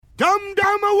Dum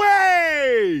Dum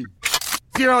away!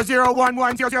 0011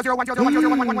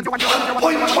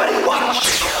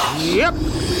 Yep.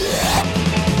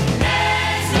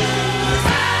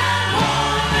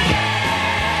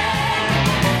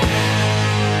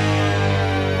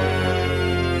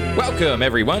 Welcome,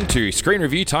 everyone, to Screen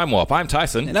Review Time Warp. I'm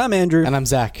Tyson. And I'm Andrew. And I'm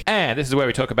Zach. And this is where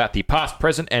we talk about the past,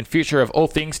 present, and future of all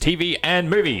things TV and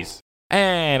movies.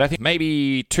 And I think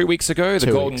maybe 2 weeks ago,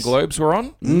 the Golden Globes were on.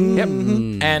 Mm-hmm.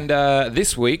 Yep. And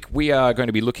this week, we are going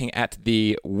to be looking at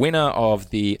the winner of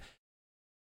the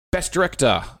Best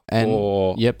Director.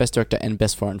 Best Director and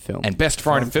Best Foreign Film. And Best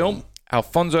Foreign Film,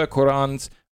 Alfonso Cuarón's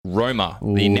Roma,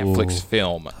 the Netflix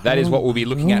film. That is what we'll be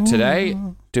looking at today,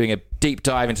 doing a deep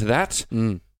dive into that.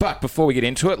 But before we get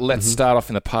into it, let's start off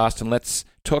in the past and let's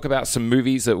talk about some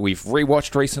movies that we've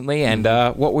rewatched recently and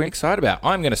what we're excited about.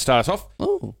 I'm going to start us off.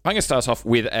 I'm going to start us off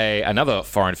with another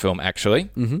foreign film,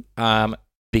 actually.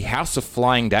 The House of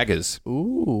Flying Daggers.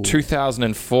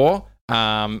 2004.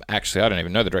 Actually, I don't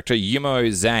even know the director. Yimou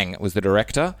Zhang was the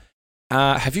director.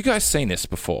 Have you guys seen this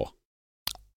before?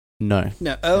 No.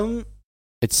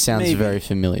 It sounds very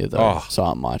familiar, though, so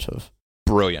I might have.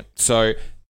 Brilliant. So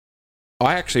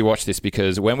I actually watched this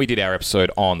because when we did our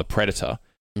episode on The Predator,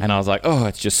 and I was like,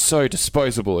 it's just so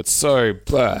disposable. It's so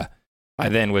blah. I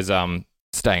then was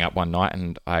staying up one night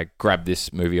and I grabbed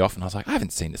this movie off and I was like, I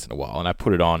haven't seen this in a while. And I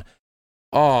put it on.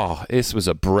 This was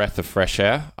a breath of fresh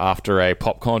air after a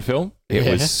popcorn film. It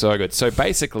was so good. So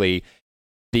basically,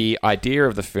 the idea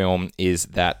of the film is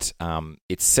that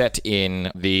it's set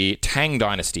in the Tang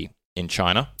Dynasty in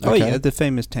China. Oh, yeah, the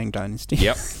famous Tang Dynasty.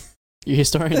 Yep. You're a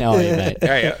historian now, are you, mate?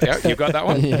 Yeah, you've got that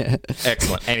one? Yeah.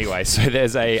 Excellent. Anyway, so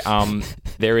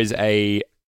there is a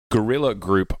guerrilla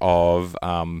group of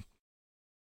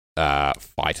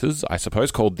fighters, I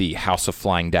suppose, called the House of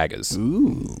Flying Daggers.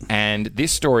 Ooh. And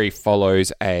this story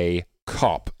follows a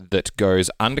cop that goes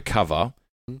undercover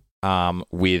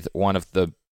with one of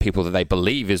the people that they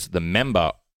believe is a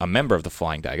member of the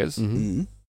Flying Daggers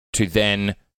to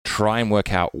then try and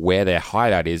work out where their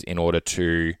hideout is in order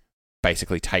to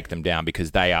basically take them down because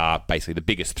they are basically the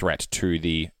biggest threat to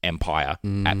the empire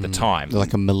at the time. They're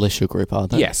like a militia group, are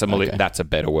they? Yes, that's a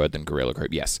better word than guerrilla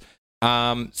group, yes.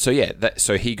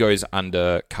 So he goes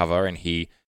undercover and he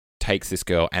takes this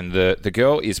girl, and the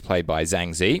girl is played by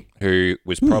Zhang Zi, who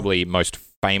was probably most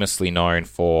famously known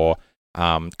for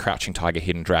Crouching Tiger,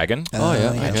 Hidden Dragon.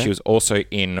 And she was also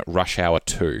in Rush Hour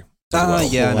 2 as well.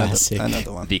 Yeah,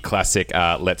 another one. The classic,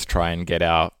 let's try and get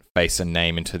our face and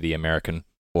name into the American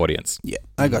audience. Yeah,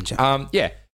 I got you.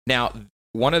 Now,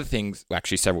 one of the things,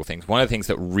 actually several things, one of the things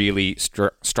that really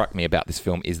struck me about this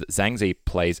film is that Zhang Zi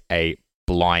plays a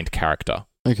blind character.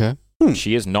 Okay.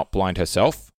 She is not blind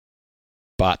herself,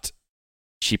 but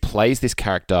she plays this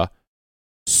character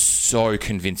so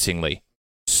convincingly,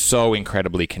 so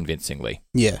incredibly convincingly.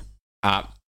 Yeah.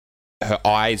 Her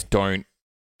eyes don't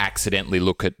accidentally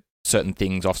look at certain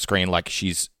things off screen like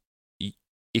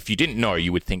if you didn't know,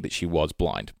 you would think that she was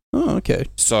blind. Oh, okay.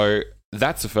 So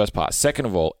that's the first part. Second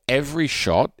of all, every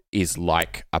shot is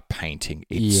like a painting.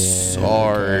 It's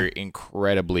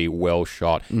incredibly well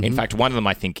shot. In fact, one of them,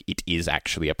 I think it is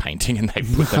actually a painting and they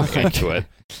put them into it.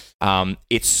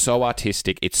 It's so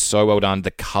artistic. It's so well done.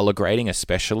 The color grading,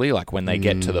 especially, like when they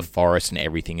get to the forest and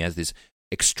everything has this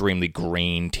extremely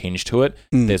green tinge to it.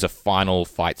 There's a final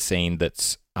fight scene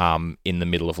that's in the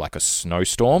middle of like a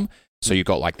snowstorm. So you've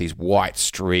got like these white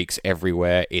streaks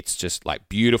everywhere. It's just like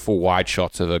beautiful wide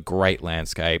shots of a great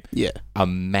landscape. Yeah.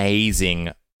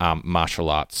 Amazing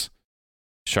martial arts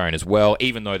shown as well,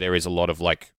 even though there is a lot of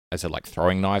like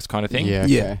throwing knives kind of thing. Yeah.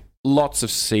 Okay. Lots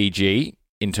of CG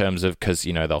in terms of, because,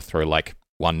 they'll throw like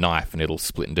one knife and it'll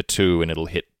split into two and it'll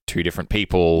hit two different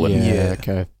people. And,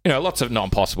 okay. Lots of not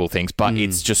impossible things, but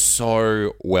it's just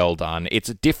so well done. It's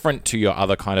different to your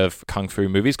other kind of kung fu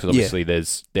movies because obviously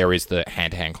there is the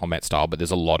hand-to-hand combat style, but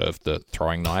there's a lot of the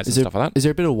throwing knives and stuff like that. Is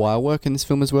there a bit of wire work in this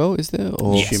film as well? Is there?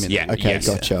 Or? Yes,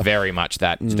 gotcha. Very much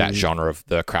that genre of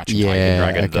the Crouching Tiger,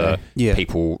 Dragon, the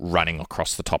people running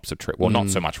across the tops of trees. Well, not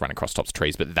so much running across tops of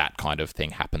trees, but that kind of thing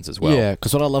happens as well. Yeah,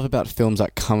 because what I love about films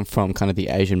that come from kind of the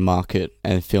Asian market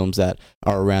and films that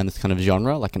are around this kind of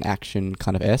genre, like an action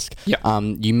kind of esque. Yeah.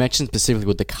 You mentioned specifically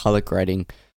with the color grading,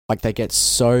 like they get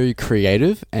so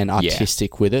creative and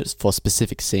artistic with it for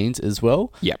specific scenes as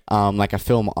well. Yeah. Like a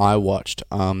film I watched,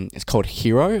 it's called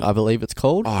Hero, I believe it's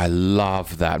called. Oh, I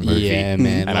love that movie. Yeah,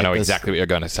 man. And I know exactly what you're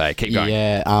going to say. Keep going.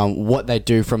 Yeah. What they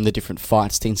do from the different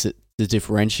fight scenes to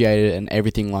differentiate it and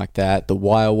everything like that, the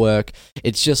wire work.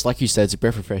 It's just like you said, it's a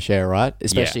breath of fresh air, right?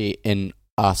 Especially in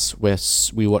us where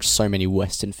we watch so many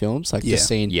Western films, like just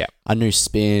seeing Yeah. a new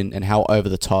spin and how over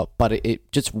the top, but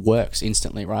it just works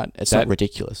instantly, right? It's not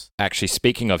ridiculous. Actually,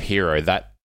 speaking of Hero,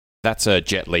 that's a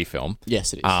Jet Li film.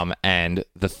 Yes, it is. And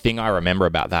the thing I remember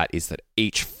about that is that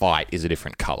each fight is a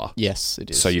different color. Yes, it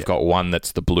is. So you've got one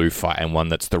that's the blue fight and one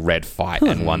that's the red fight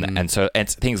and one and so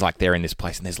it's things like they're in this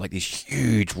place and there's like these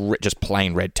huge just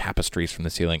plain red tapestries from the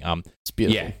ceiling. It's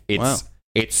beautiful. Yeah,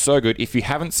 it's so good. If you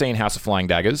haven't seen House of Flying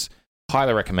Daggers,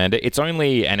 highly recommend it. It's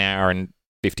only an hour and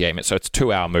 58 minutes, so it's a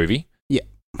 2-hour movie. Yeah.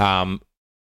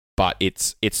 But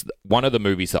it's one of the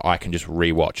movies that I can just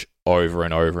rewatch over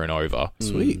and over and over.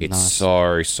 Sweet. It's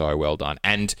Nice. so well done.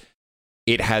 And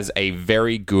it has a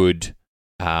very good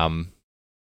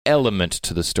element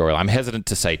to the story. I'm hesitant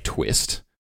to say twist,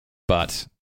 but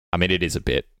I mean, it is a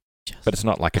bit. But it's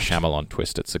not like a Shyamalan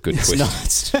twist. It's a good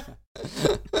twist. Not.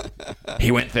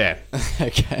 He went there.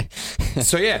 Okay.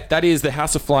 So yeah, that is The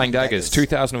House of Flying Daggers,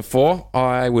 2004.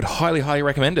 I would highly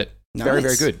recommend it. Very,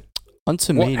 very Nice. good. On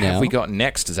to What me now. have we got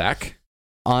next, Zach?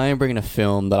 I am bringing a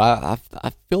film that I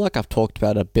feel like I've talked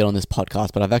about a bit on this podcast,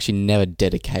 but I've actually never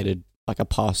dedicated like a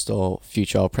past or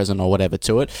future or present or whatever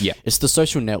to it. Yeah. It's The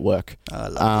Social Network. I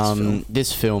love this film.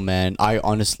 This film, man, I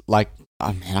honestly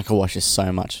I could watch this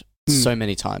so much, so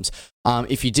many times.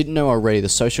 If you didn't know already, The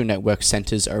Social Network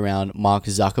centers around Mark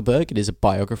Zuckerberg. It is a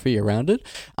biography around it,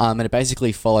 and it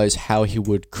basically follows how he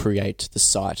would create the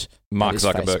site. Mark that is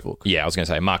Zuckerberg. Facebook. Yeah, I was going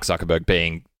to say Mark Zuckerberg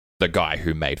being the guy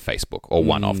who made Facebook, or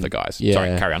one of the guys. yeah.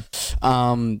 Sorry, carry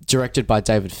on. Directed by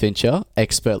David Fincher,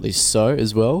 expertly so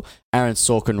as well. Aaron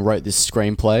Sorkin wrote this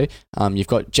screenplay. You've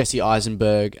got Jesse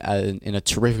Eisenberg in a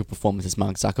terrific performance as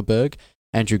Mark Zuckerberg,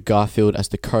 Andrew Garfield as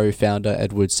the co-founder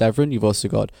Edward Severin. You've also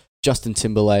got Justin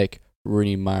Timberlake,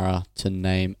 Rooney Mara, to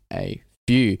name a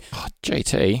few. Oh,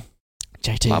 JT.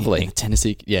 Lovely.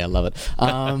 Tennessee. Yeah, love it.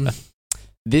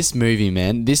 This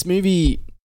movie,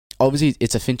 obviously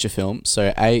it's a Fincher film,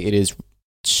 so it is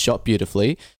shot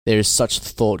beautifully. There is such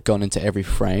thought gone into every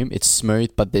frame. It's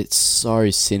smooth, but it's so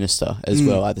sinister as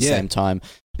well at the same time.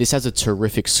 This has a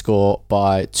terrific score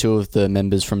by two of the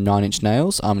members from Nine Inch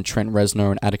Nails, Trent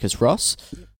Reznor and Atticus Ross,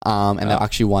 and they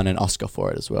actually won an Oscar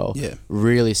for it as well. Yeah.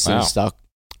 Really sinister.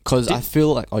 Because I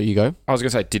feel like... Oh, you go. I was going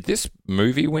to say, did this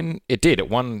movie win? It did. It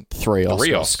won Three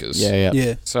Oscars.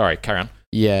 Yeah. Sorry, carry on.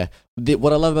 Yeah.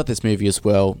 What I love about this movie as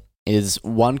well is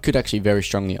one could actually very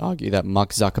strongly argue that Mark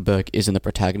Zuckerberg isn't the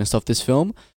protagonist of this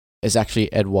film. It's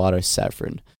actually Eduardo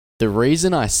Saverin. The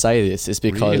reason I say this is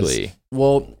because... Really?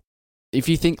 Well, if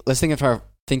you think... Let's think about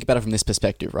it from this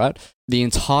perspective, right? The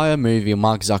entire movie,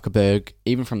 Mark Zuckerberg,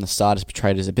 even from the start, is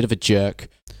portrayed as a bit of a jerk,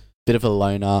 bit of a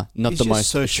loner, not He's the just most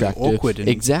socially attractive. awkward and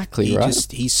Exactly, right?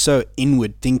 He's so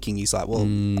inward thinking. He's like, well,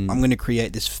 I'm going to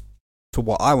create this for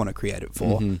what I want to create it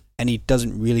for. Mhm. And he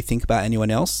doesn't really think about anyone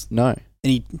else. No.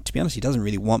 And to be honest, he doesn't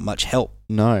really want much help.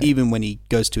 No. Even when he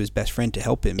goes to his best friend to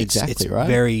help him. Exactly, it's right.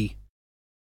 very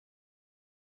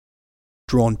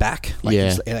drawn back. Like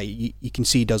Yeah. you can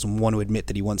see he doesn't want to admit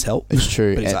that he wants help. It's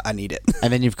true. But he's like, I need it.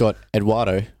 And then you've got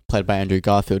Eduardo, played by Andrew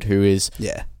Garfield, who is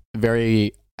Yeah.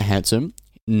 very handsome,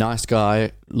 nice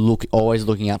guy, always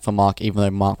looking out for Mark, even though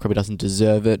Mark probably doesn't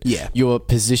deserve it. Yeah. You're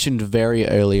positioned very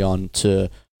early on to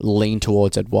lean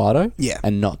towards Eduardo Yeah.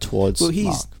 and not towards Well,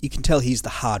 Mark. you can tell he's the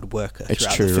hard worker It's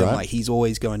throughout true, the film. right? Like he's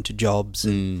always going to jobs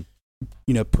and,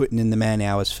 Mm, putting in the man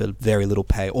hours for very little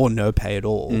pay or no pay at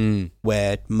all. mm,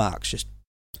 Where Mark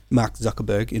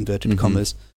Zuckerberg, inverted Mhm.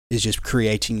 commas, is just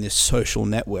creating this social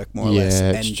network more or yeah, less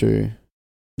it's and true.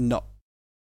 not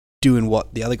doing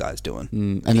what the other guy's doing.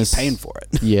 And And there's he's paying for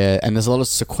it. Yeah, and there's a lot of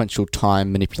sequential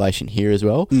time manipulation here as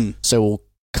well. Mm. So we'll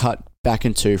cut back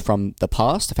into from the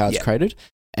past of how it's Yeah. created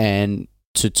and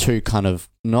to two kind of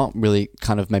not really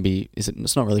kind of maybe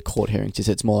it's not really court hearings,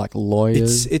 it's more like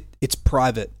lawyers. It's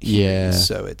private. Yeah. hearings,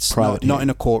 so it's Private not in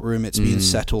a courtroom. It's being Mm.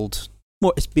 settled.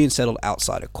 Well, it's being settled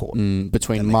outside a court.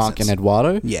 between That makes Mark sense. and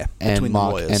Eduardo. Yeah, And between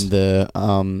Mark the lawyers. and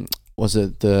the was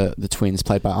it the twins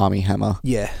played by Armie Hammer.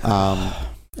 Yeah. I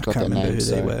I can't remember who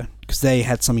they were because they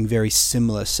had something very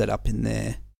similar set up in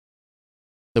there.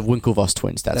 The Winklevoss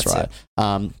twins, that's That's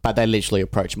right. But they literally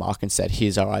approached Mark and said,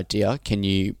 "Here's our idea. Can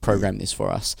you program this for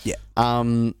us?" Yeah.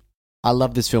 I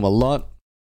love this film a lot.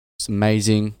 It's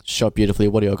amazing, shot beautifully.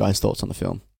 What are your guys' thoughts on the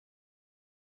film?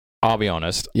 I'll be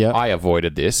honest. Yeah. I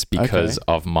avoided this because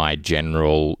of my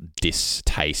general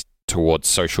distaste towards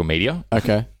social media.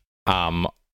 Okay.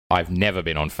 I've never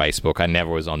been on Facebook. I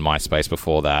never was on MySpace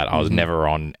before that. I was Mhm. never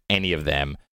on any of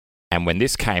them. And when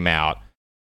this came out,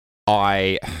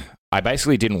 I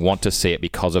basically didn't want to see it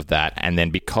because of that, and then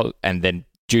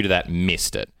due to that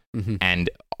missed it. Mm-hmm. And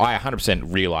I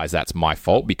 100% realize that's my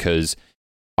fault because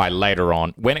I later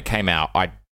on, when it came out,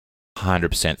 I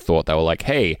 100% thought they were like,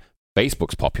 hey,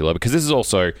 Facebook's popular, because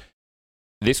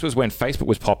this was when Facebook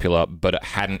was popular, but it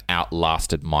hadn't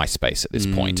outlasted MySpace at this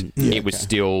point. Yeah, It was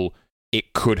still,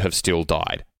 it could have still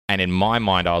died. And in my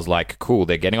mind, I was like, cool,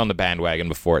 they're getting on the bandwagon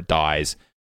before it dies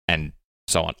and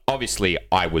so on. Obviously,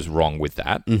 I was wrong with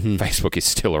that. Facebook is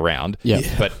still around. Yeah.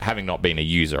 But having not been a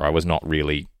user, I was not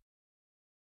really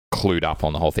clued up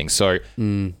on the whole thing. So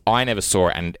I never saw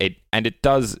it, and it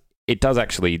does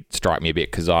actually strike me a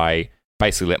bit, because I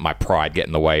basically let my pride get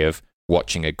in the way of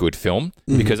watching a good film,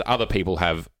 because other people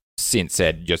have since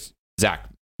said, just Zach,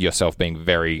 yourself being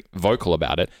very vocal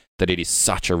about it, that it is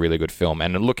such a really good film.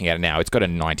 And looking at it now, it's got a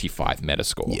 95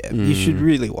 Metascore. Yeah, you should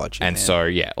really watch it. And man. so,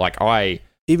 yeah, like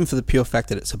even for the pure fact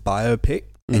that it's a biopic,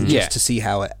 and just to see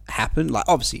how it happened, like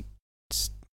obviously, it's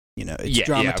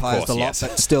dramatized a lot, yes.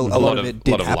 but still a lot of it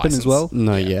did happen as well.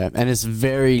 No, yeah. And it's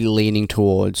very leaning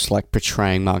towards like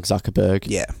portraying Mark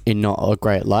Zuckerberg in not a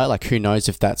great light. Like, who knows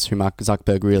if that's who Mark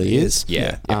Zuckerberg really is.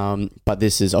 Yeah. But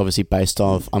this is obviously based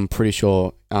off, I'm pretty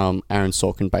sure Aaron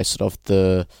Sorkin based it off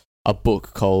a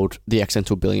book called The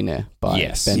Accidental Billionaire by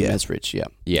Ben Mesrich.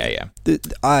 Yeah.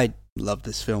 I love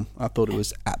this film. I thought it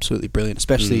was absolutely brilliant,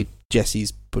 especially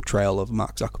Jesse's portrayal of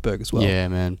Mark Zuckerberg as well. Yeah,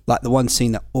 man. Like, the one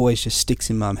scene that always just sticks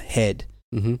in my head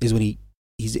is when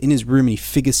he's in his room and he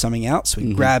figures something out. So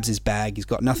he grabs his bag. He's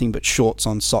got nothing but shorts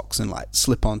on, socks, and like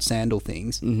slip-on sandal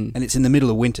things. And it's in the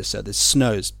middle of winter, so the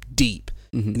snow's deep.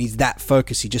 And he's that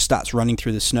focused, he just starts running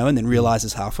through the snow, and then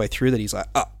realizes halfway through that he's like,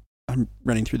 oh, I'm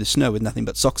running through the snow with nothing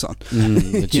but socks on.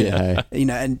 Legit, you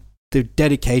know, and the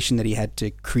dedication that he had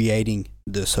to creating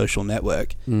the social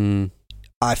network,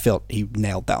 I felt he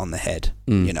nailed that on the head.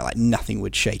 You know, like nothing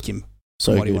would shake him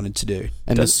from what he wanted to do.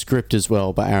 And the script as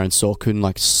well by Aaron Sorkin,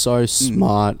 like so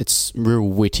smart. It's real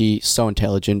witty, so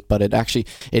intelligent, but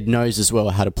it knows as well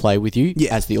how to play with you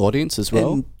as the audience as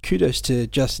well. And kudos to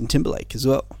Justin Timberlake as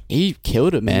well. He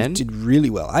killed it, man. He did really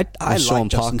well. I like Sean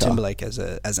Justin Parker. Timberlake as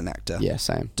an actor. Yeah,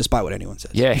 same. Despite what anyone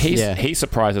says. Yeah, he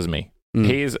surprises me.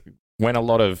 He's, when a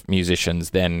lot of musicians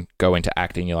then go into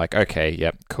acting, you're like, okay,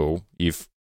 yep, cool.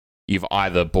 You've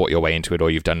either bought your way into it, or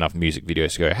you've done enough music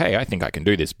videos to go, hey, I think I can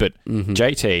do this. But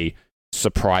JT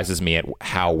surprises me at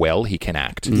how well he can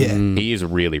act. Yeah. He is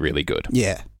really, really good.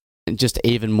 Yeah. And just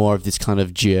even more of this kind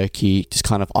of jerky, just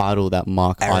kind of idol that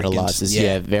Mark Arrogant, idolizes. yeah.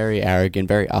 Yeah, very arrogant,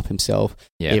 very up himself.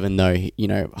 Yeah. Even though, you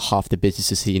know, half the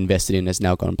businesses he invested in has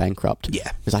now gone bankrupt.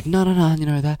 Yeah. He's like, no, you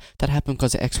know, that happened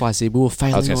because of XYZ. We were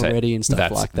failing already and stuff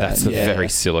like that. That's a very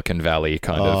Silicon Valley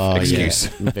kind of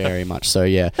excuse. Yeah, very much so,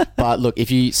 yeah. But look,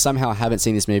 if you somehow haven't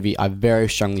seen this movie, I very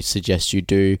strongly suggest you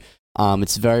do.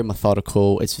 It's very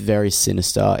methodical, it's very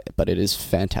sinister, but it is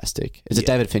fantastic. It's a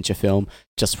David Fincher film,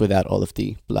 just without all of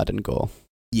the blood and gore.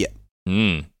 Yeah.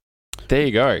 There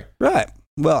you go. Right.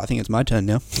 Well, I think it's my turn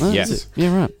now. Oh, Yes. is it?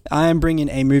 Yeah, right. I am bringing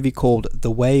a movie called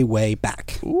The Way, Way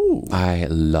Back. Ooh. I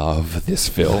love this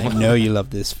I film. know you love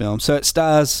this film. So it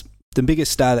stars, the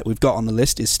biggest star that we've got on the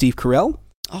list is Steve Carell.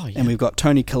 Oh, yeah. And we've got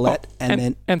Toni Collette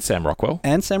and Sam Rockwell.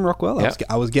 and Sam Rockwell. Yeah.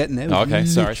 I was getting there. It was Okay,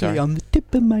 sorry, literally sorry. on the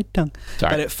tip of my tongue.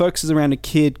 Sorry. But it focuses around a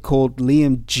kid called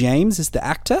Liam James as the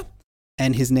actor,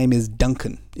 and his name is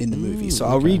Duncan in the movie. So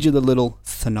I'll read you the little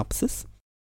synopsis.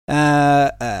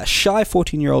 A shy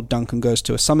 14-year-old Duncan goes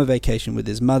to a summer vacation with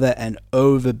his mother and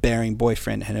overbearing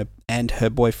boyfriend and her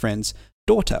boyfriend's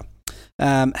daughter.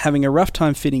 Having a rough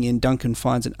time fitting in, Duncan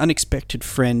finds an unexpected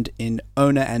friend in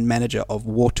owner and manager of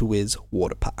Waterwiz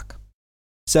Water Park.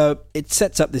 So it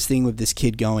sets up this thing with this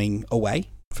kid going away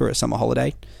for a summer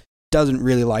holiday. Doesn't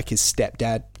really like his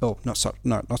stepdad. Oh, not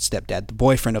stepdad, the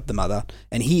boyfriend of the mother.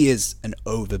 And he is an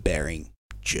overbearing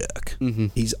jerk.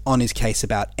 He's on his case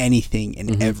about anything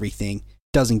and everything.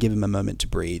 Doesn't give him a moment to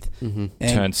breathe. And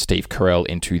Turns Steve Carell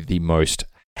into the most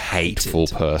hateful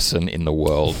person in the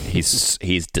world.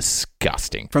 He's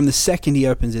disgusting. from the second he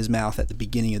opens his mouth at the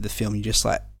beginning of the film, you're just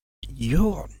like,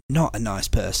 you're not a nice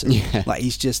person. Yeah. Like,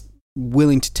 he's just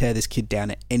willing to tear this kid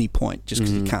down at any point just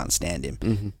because he can't stand him.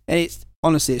 And it's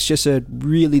honestly, it's just a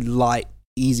really light,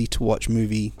 easy to watch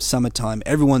movie. Summertime,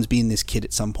 everyone's been this kid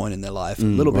at some point in their life. A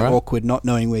little bit awkward, not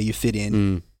knowing where you fit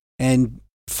in, and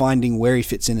finding where he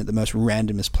fits in at the most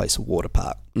randomest place, a water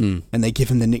park. And they give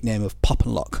him the nickname of Pop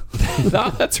and Lock.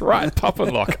 That's right, Pop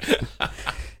and Lock.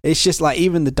 It's just like,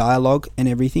 even the dialogue and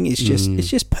everything is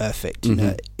just perfect. You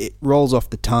know, it rolls off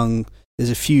the tongue. There's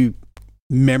a few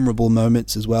memorable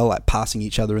moments as well, like passing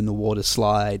each other in the water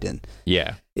slide, and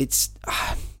Yeah. it's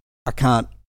I can't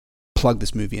plug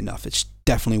this movie enough. It's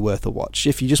definitely worth a watch.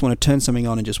 If you just want to turn something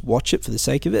on and just watch it for the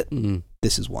sake of it,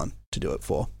 this is one to do it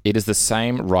for. It is the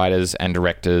same writers and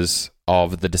directors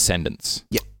of The Descendants.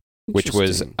 Yep. which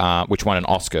won an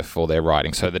Oscar for their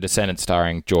writing. So The Descendants,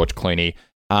 starring George Clooney.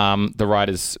 The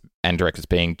writers and directors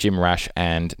being Jim Rash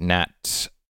and Nat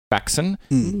Faxon.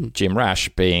 Jim Rash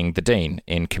being the dean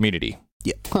in Community.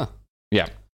 Yeah. Huh. Yeah.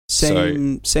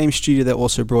 Same studio that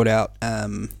also brought out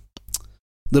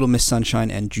Little Miss Sunshine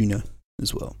and Juno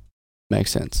as well.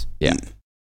 Makes sense. Yeah.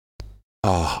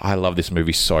 Oh, I love this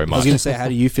movie so I was much. going to say, how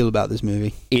do you feel about this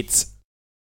movie? It's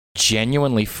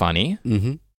genuinely funny.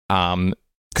 Mm-hmm.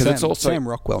 Because it's also Sam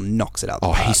Rockwell knocks it out the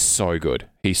Oh, park. he's so good.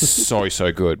 He's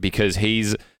so good because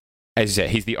he's, as you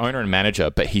said, he's the owner and manager,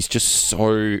 but he's just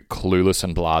so clueless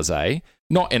and blasé.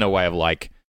 Not in a way of like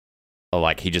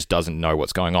he just doesn't know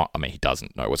what's going on. I mean, he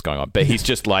doesn't know what's going on, but he's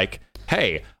just like,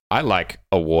 hey, I like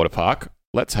a water park.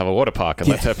 Let's have a water park and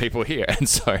let's have people here. And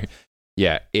so,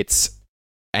 yeah,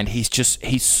 and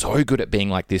he's so good at being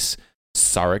like this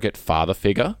surrogate father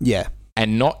figure. Yeah.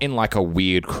 And not in like a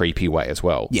weird, creepy way as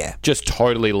well. Yeah. Just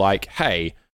totally like,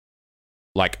 hey,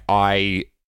 like I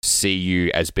see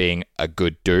you as being a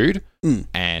good dude,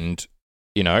 and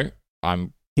you know, we're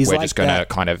like just gonna that.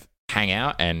 kind of hang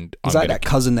out, and He's like that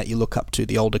cousin that you look up to,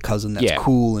 the older cousin that's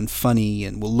cool and funny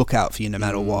and will look out for you no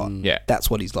matter what. Yeah. That's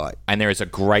what he's like. And there is a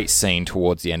great scene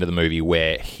towards the end of the movie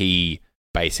where he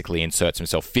basically inserts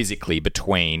himself physically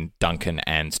between Duncan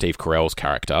and Steve Carell's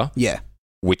character. Yeah.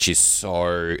 Which is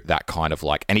so that kind of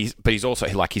like, but he's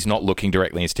also like, he's not looking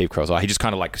directly in Steve Carell's eye. He just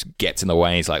kind of like gets in the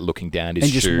way. And he's like looking down his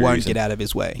shoes. And just won't get out of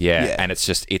his way. Yeah. And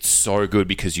it's so good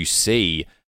because you see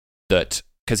that,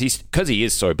 because he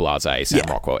is so blasé, Sam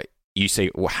Rockwell, you see,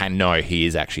 no, he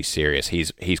is actually serious.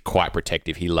 He's quite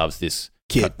protective. He loves this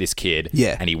kid.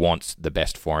 Yeah. And he wants the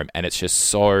best for him. And it's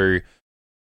just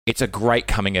it's a great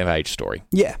coming of age story.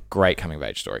 Yeah. Great coming of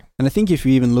age story. And I think if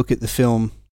you even look at the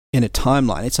film in a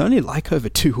timeline, it's only like over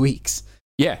 2 weeks.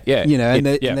 Yeah, yeah. You know, and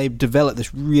they've developed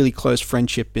this really close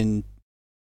friendship and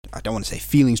I don't want to say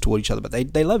feelings toward each other, but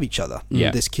they love each other.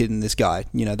 Yeah. This kid and this guy,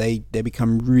 you know, they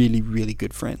become really, really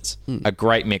good friends. A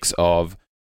great mix of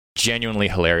genuinely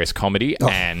hilarious comedy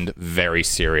and very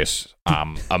serious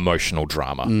emotional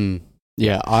drama.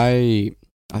 Yeah,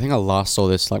 I think I last saw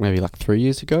this maybe 3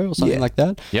 years ago or something like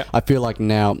that. Yeah. I feel like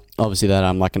now, obviously that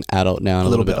I'm like an adult now and a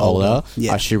little bit older,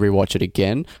 yeah. I should rewatch it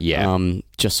again. Yeah.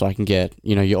 Just so I can get,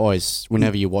 you always,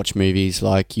 whenever you watch movies,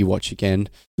 you watch again.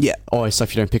 Yeah. Always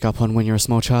stuff you don't pick up on when you're a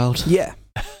small child. Yeah.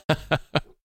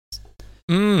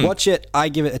 Watch it. I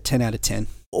give it a 10 out of 10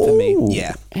 for me.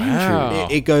 Yeah. Wow.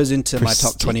 It goes into my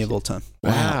top 20 of all time.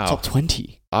 Wow. Top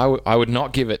 20. I would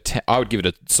not give it 10. I would give it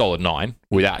a solid 9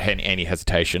 without any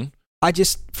hesitation. I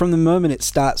just, from the moment it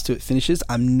starts to it finishes,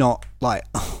 I'm not like,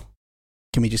 oh,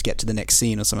 can we just get to the next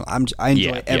scene or something? I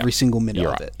enjoy every single minute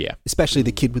of it. Yeah. Especially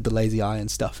the kid with the lazy eye and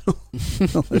stuff.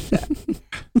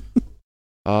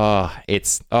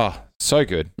 It's so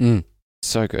good.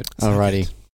 So good.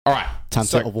 Alrighty. All right. Time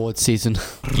for award season.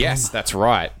 Yes, that's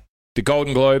right. The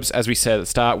Golden Globes, as we said at the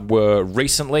start, were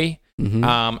recently.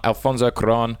 Alfonso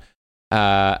Cuarón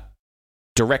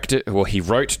he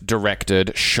wrote,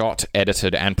 directed, shot,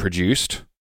 edited, and produced.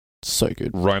 So good.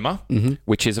 Roma,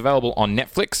 which is available on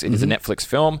Netflix. It is a Netflix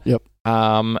film. Yep.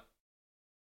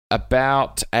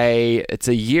 It's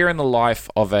a year in the life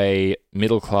of a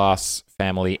middle-class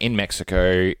family in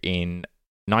Mexico in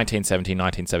 1970,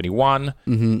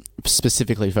 1971.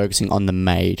 Specifically focusing on the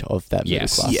maid of that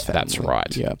middle-class family. That's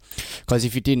right. Yeah. Because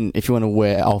if you want to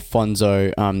wear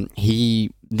Alfonso,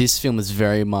 this film is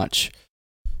very much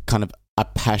kind of a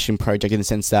passion project in the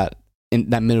sense that in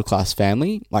that middle-class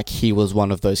family, he was one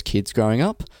of those kids growing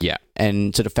up. Yeah.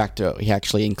 And to the fact that he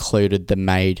actually included the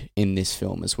maid in this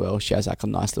film as well. She has a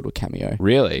nice little cameo.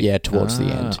 Really? Yeah, towards the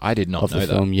end. I did not of know the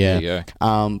that. film, yeah. There you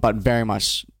go. But very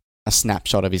much a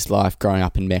snapshot of his life growing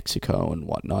up in Mexico and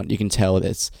whatnot. You can tell that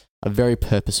it's a very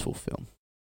purposeful film.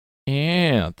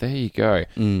 Yeah, there you go.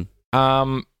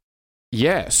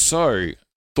 Yeah, so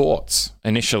thoughts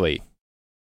initially.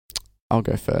 I'll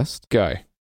go first. Go.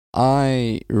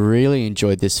 I really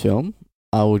enjoyed this film.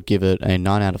 I would give it a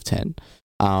 9 out of 10.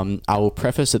 I will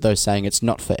preface it though saying it's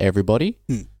not for everybody.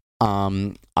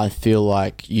 I feel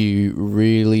like you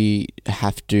really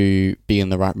have to be in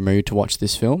the right mood to watch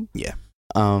this film. Yeah.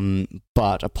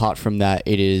 But apart from that,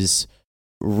 it is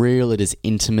real, it is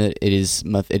intimate, it's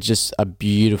just a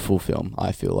beautiful film,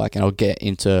 I feel like. And I'll get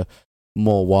into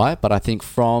more why, but I think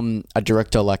from a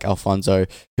director like Alfonso,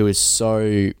 who is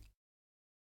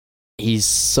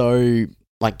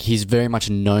he's very much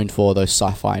known for those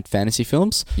sci-fi and fantasy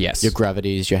films. Yes. Your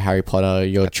Gravities, your Harry Potter,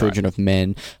 your Children of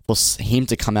Men. For him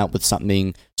to come out with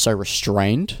something so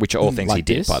restrained. Which are all things he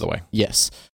did, by the way.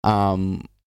 Yes.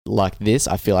 Like this,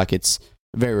 I feel like it's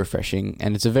very refreshing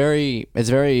and it's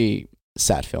very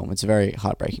sad film. It's a very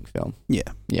heartbreaking film. Yeah.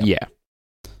 Yeah.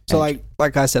 So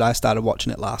like I said, I started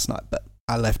watching it last night, but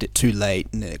I left it too late,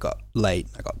 and then it got late.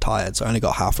 I got tired, so I only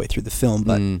got halfway through the film.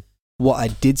 But what I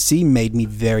did see made me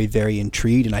very, very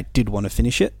intrigued, and I did want to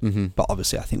finish it. Mm-hmm. But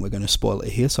obviously, I think we're going to spoil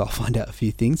it here, so I'll find out a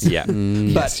few things. Yeah.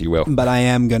 Yes, you will. But I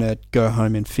am going to go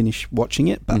home and finish watching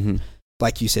it. But Mm-hmm.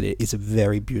 like you said, it is a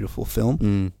very beautiful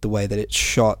film. The way that it's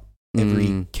shot,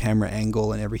 every camera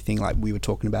angle and everything, like we were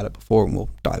talking about it before, and we'll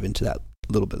dive into that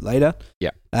a little bit later.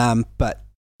 Yeah. But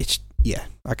it's,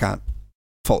 I can't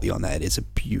fault you on that. It is a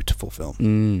beautiful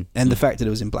film. And the fact that it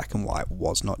was in black and white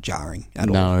was not jarring at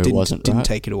all. No, it wasn't, Didn't right?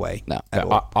 take it away No. at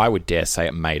all. I would dare say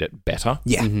it made it better.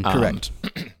 Yeah, correct.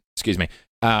 Excuse me.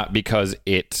 Because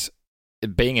it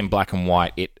being in black and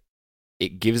white,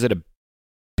 it gives it a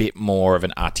bit more of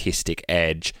an artistic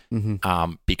edge.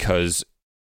 Because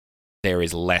there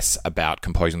is less about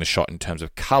composing the shot in terms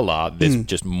of color. There's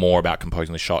just more about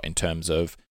composing the shot in terms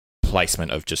of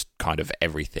placement of just kind of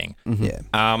everything. Yeah.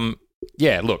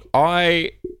 Yeah, look,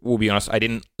 I will be honest, I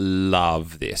didn't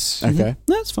love this. Okay.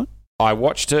 That's fine. I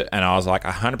watched it and I was like,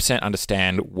 100%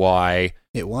 understand why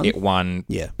It won. it won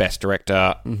Yeah. Best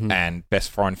Director Mhm. and Best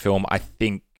Foreign Film. I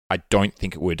don't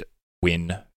think it would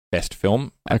win Best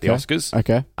Film at the Okay. Oscars,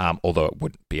 Okay. although it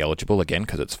wouldn't be eligible again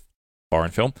because it's foreign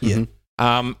film. Yeah.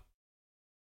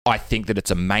 I think that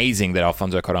it's amazing that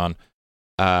Alfonso Cuarón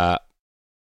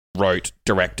wrote,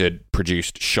 directed,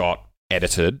 produced, shot,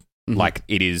 edited. Like,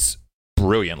 it is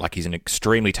brilliant. Like, he's an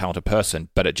extremely talented person,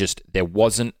 but there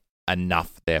wasn't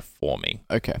enough there for me.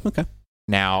 Okay.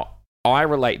 Now, I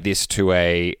relate this to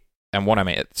and what I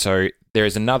mean, so there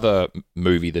is another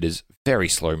movie that is very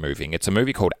slow moving. It's a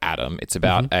movie called Adam. It's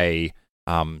about a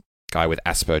guy with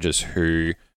Asperger's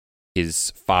who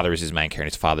his father is his main character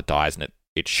and his father dies, and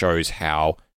it shows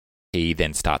how he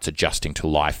then starts adjusting to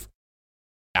life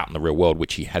out in the real world,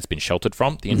 which he has been sheltered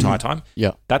from the entire time.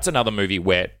 Yeah. That's another movie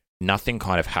where nothing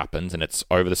kind of happens, and it's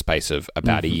over the space of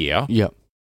about a year. Yeah.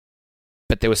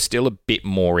 But there was still a bit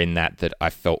more in that I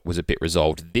felt was a bit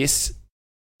resolved. This,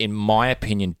 in my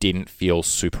opinion, didn't feel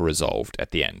super resolved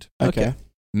at the end. Okay.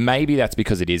 Maybe that's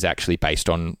because it is actually based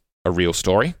on a real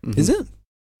story. Is it?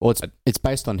 Well, it's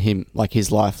based on him, like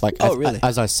his life. Like, really?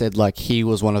 as I said, like he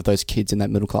was one of those kids in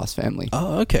that middle class family.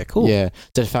 Oh, okay, cool. Yeah,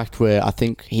 to the fact where I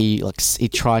think he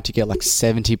tried to get like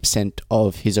 70%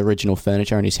 of his original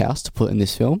furniture in his house to put in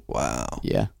this film. Wow.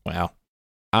 Yeah. Wow.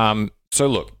 So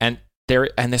look, and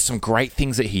there's some great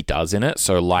things that he does in it.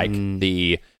 So like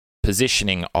the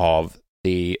positioning of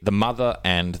the mother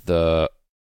and the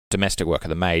domestic worker,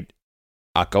 the maid,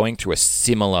 are going through a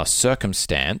similar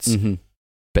circumstance,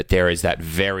 but there is that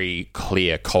very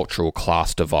clear cultural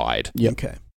class divide. Yep.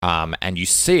 Okay. And you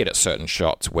see it at certain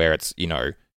shots where it's,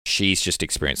 she's just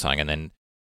experienced something, and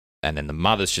then the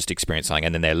mother's just experienced something,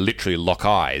 and then they literally lock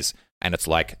eyes, and it's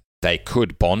like they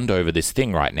could bond over this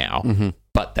thing right now,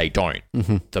 but they don't.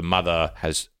 The mother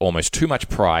has almost too much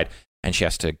pride, and she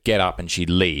has to get up and she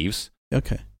leaves.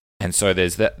 Okay. And so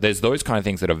there's those kind of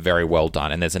things that are very well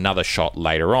done. And there's another shot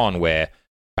later on where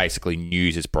basically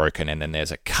news is broken, and then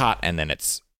there's a cut, and then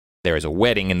there is a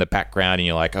wedding in the background, and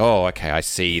you're like, oh, okay, I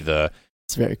see the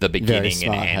beginning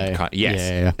smart, and end. hey? Yes.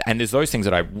 Yeah. And there's those things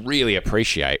that I really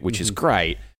appreciate, which is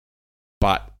great,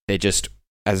 but they're just,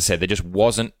 as I said, there just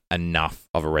wasn't enough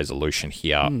of a resolution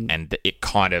here. And it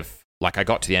kind of, like, I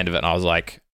got to the end of it and I was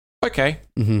like, okay,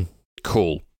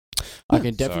 cool. I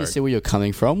can definitely see where you're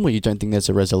coming from, where you don't think there's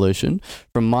a resolution.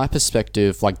 From my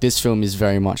perspective, like, this film is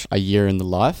very much a year in the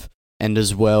life, and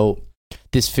as well,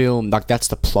 this film, like, that's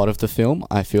the plot of the film,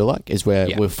 I feel like, is where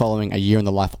we're following a year in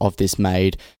the life of this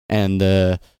maid, and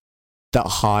the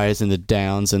highs and the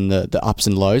downs and the ups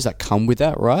and lows that come with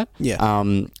that, right? Yeah.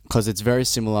 Because it's very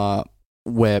similar,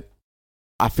 where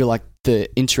I feel like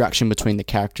the interaction between the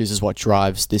characters is what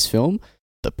drives this film,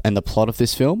 and the plot of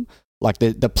this film. Like,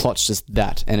 the plot's just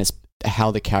that, and it's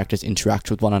how the characters interact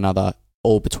with one another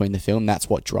all between the film. That's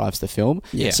what drives the film.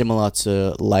 Yeah. Similar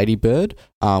to Lady Bird,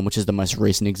 which is the most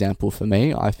recent example for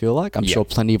me, I feel like. I'm sure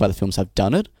plenty of other films have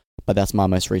done it, but that's my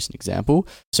most recent example.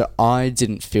 So I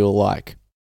didn't feel like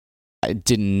I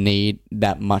didn't need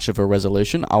that much of a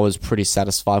resolution. I was pretty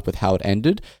satisfied with how it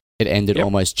ended. It ended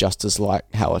almost just as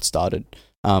like how it started.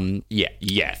 Film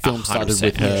started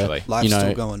with her, usually. Life's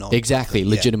still going on. Exactly,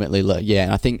 legitimately. Yeah,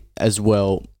 and I think as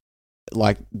well,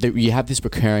 like, you have this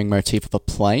recurring motif of a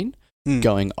plane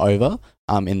going over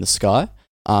in the sky,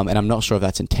 and I'm not sure if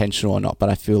that's intentional or not, but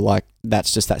I feel like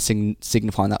that's just that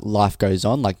signifying that life goes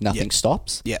on, like nothing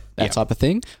stops, that type of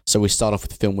thing. So we start off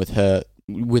with the film with her,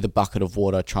 with a bucket of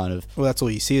water trying to Well, that's all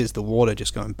you see is the water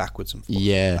just going backwards and forwards.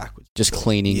 Yeah, backwards. just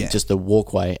cleaning Yeah. just the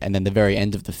walkway. And then the very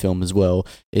end of the film as well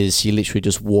is he literally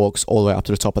just walks all the way up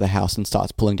to the top of the house and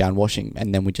starts pulling down washing,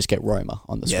 and then we just get Roma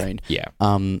on the Yeah. screen. Yeah.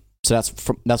 So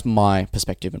that's my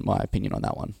perspective and my opinion on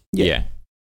that one. Yeah.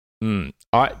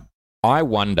 I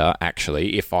wonder,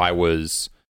 actually, if I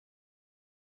was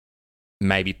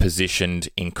maybe positioned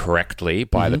incorrectly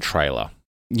by the trailer.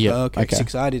 Yeah. Okay.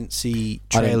 Because I didn't see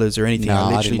I didn't- trailers or anything. No, I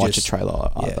literally didn't watch just, a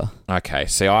trailer either. Okay,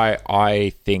 see,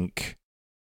 I think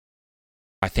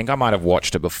I might have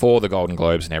watched it before the Golden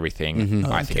Globes and everything. Mhm.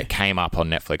 Oh, I think okay. it came up on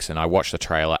Netflix, and I watched the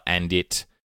trailer, and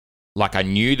I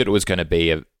knew that it was going to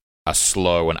be a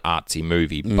slow and artsy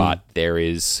movie, but there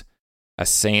is a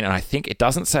scene, and I think it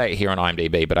doesn't say it here on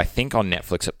IMDb, but I think on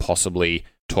Netflix it possibly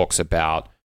talks about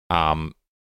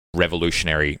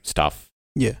revolutionary stuff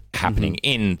Yeah. happening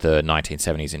in the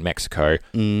 1970s in Mexico,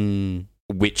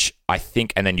 which I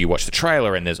think, and then you watch the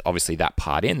trailer and there's obviously that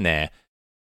part in there.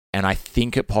 And I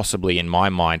think it possibly, in my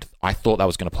mind, I thought that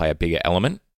was going to play a bigger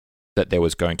element, that there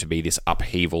was going to be this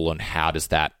upheaval and how does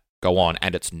that go on?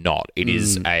 And it's not. It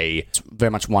is It's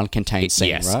very much one contained scene,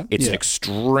 yes, right? it's an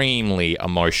extremely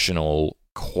emotional,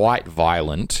 quite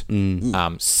violent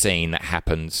scene that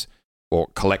happens, or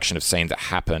collection of scenes that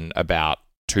happen about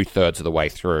 2/3 of the way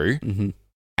through.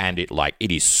 And it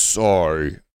is so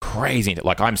crazy.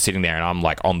 Like, I'm sitting there and I'm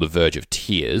like on the verge of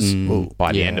tears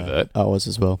by the end of it. I was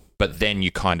as well. But then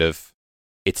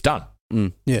it's done.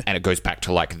 Yeah. And it goes back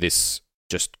to like this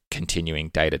just continuing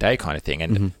day to day kind of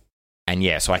thing. And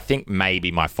yeah, so I think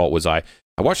maybe my fault was I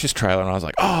watched this trailer and I was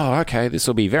like, oh, okay, this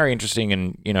will be very interesting.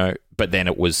 And, but then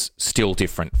it was still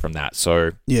different from that.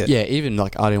 So Yeah. Yeah, even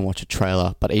like I didn't watch a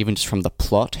trailer, but even just from the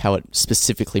plot, how it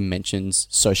specifically mentions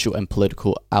social and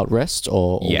political unrest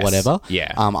or yes, whatever.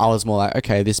 Yeah. I was more like,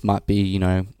 okay, this might be,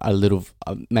 a little,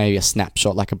 maybe a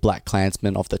snapshot, like a Black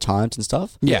Klansman of the times and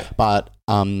stuff. Yeah. But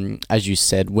as you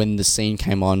said, when the scene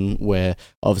came on where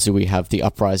obviously we have the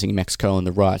uprising in Mexico and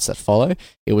the riots that follow,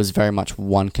 it was very much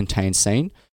one contained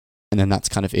scene. And then that's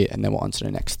kind of it. And then we're on to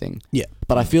the next thing. Yeah.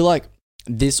 But I feel like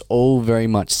this all very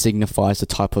much signifies the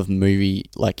type of movie,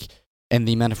 like, and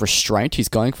the amount of restraint he's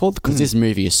going for, because this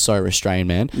movie is so restrained,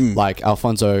 man. Like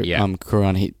Alfonso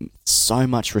Cuarón, he so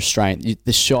much restraint.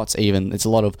 The shots, even, it's a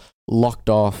lot of locked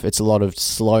off. It's a lot of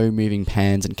slow moving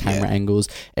pans and camera angles.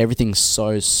 Everything's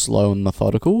so slow and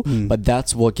methodical, but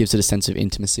that's what gives it a sense of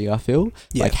intimacy, I feel.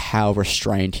 Like how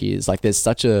restrained he is. Like there's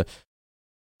such of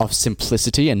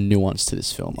simplicity and nuance to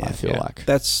this film, I feel like.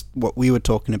 That's what we were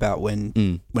talking about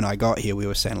when I got here. We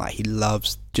were saying like he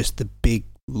loves just the big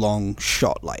long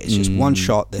shot. Like it's just one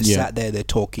shot. They're sat there, they're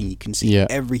talking. You can see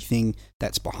everything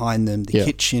that's behind them, the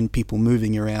kitchen, people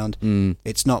moving around.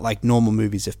 It's not like normal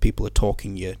movies. If people are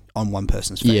talking, you're on one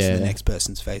person's face and the next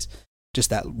person's face. Just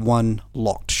that one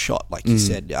locked shot, like you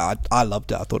said. I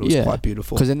loved it. I thought it was quite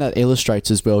beautiful. Because then that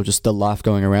illustrates as well just the life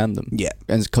going around them. Yeah.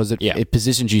 And because it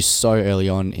positions you so early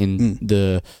on in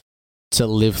to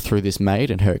live through this maid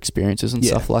and her experiences and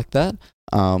stuff like that.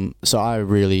 So I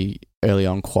really early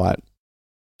on quite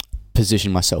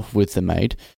positioned myself with the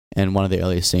maid, and one of the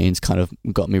earlier scenes kind of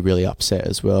got me really upset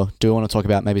as well. Do you want to talk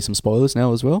about maybe some spoilers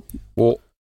now as well? Well,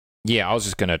 yeah, I was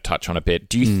just going to touch on a bit.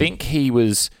 Do you think he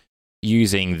was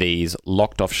using these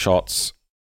locked off shots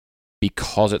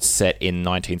because it's set in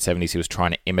 1970s? He was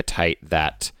trying to imitate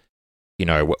that,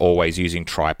 we're always using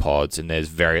tripods and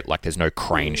there's no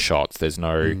crane shots. There's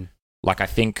no, like, I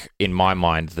think in my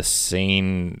mind, the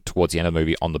scene towards the end of the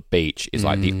movie on the beach is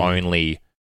like the only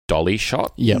dolly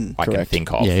shot I can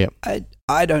think of. Yeah.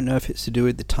 I don't know if it's to do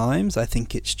with the times. I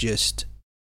think it's just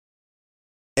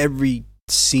every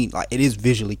scene, like it is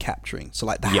visually capturing. So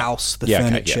like the house, the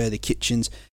furniture, the kitchens,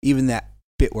 even that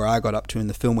bit where I got up to in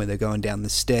the film where they're going down the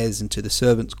stairs into the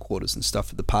servants' quarters and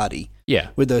stuff at the party. Yeah.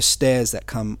 With those stairs that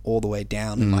come all the way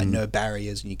down and like no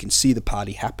barriers, and you can see the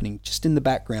party happening just in the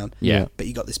background. Yeah. But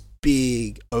you got this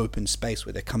big open space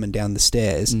where they're coming down the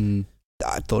stairs.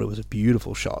 I thought it was a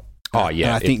beautiful shot. Oh, yeah.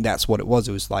 And I think that's what it was.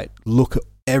 It was like, look at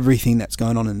everything that's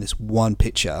going on in this one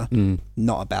picture,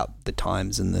 not about the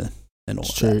times and all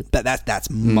true. that. That's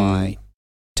my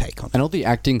take on it. And all the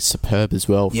acting's superb as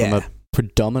well from a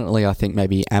predominantly, I think,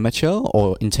 maybe amateur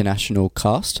or international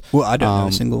cast. Well, I don't know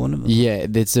a single one of them. Yeah,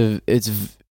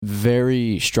 it's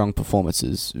very strong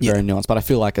performances, very nuanced. But I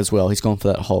feel like as well, he's gone for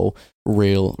that whole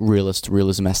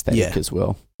realism aesthetic as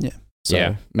well. Yeah.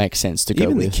 So makes sense to go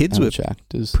Even with the kids were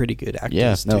actors. pretty good actors.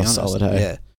 Yeah, to they be were honest. solid,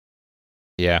 hey?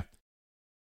 Yeah.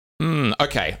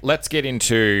 Okay, let's get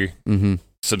into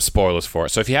some spoilers for it.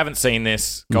 So if you haven't seen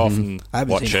this, go off and I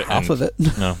haven't watch seen it. half of it.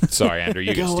 No, sorry, Andrew,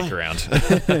 you can Go stick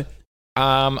around.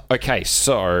 Okay,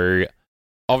 so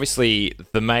obviously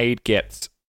the maid gets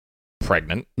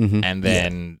pregnant, Mm-hmm. and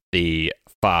then the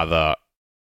father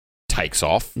takes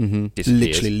off, Mm-hmm. disappears.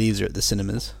 Literally leaves her at the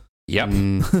cinemas. Yep.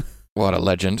 Mm. What a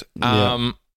legend.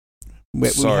 Yeah. We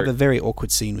So- have a very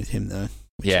awkward scene with him, though.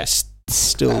 Which Yeah.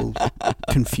 still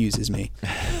confuses me.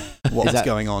 What's that-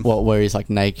 going on? What, where he's like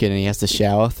naked and he has the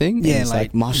shower thing? And Yeah, he's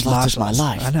like martial arts is my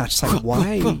life. I know. It's like,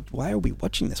 why are we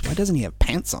watching this? Why doesn't he have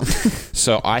pants on?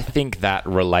 So I think that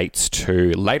relates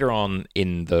to later on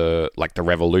in the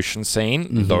revolution scene,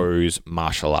 Mhm. those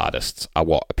martial artists are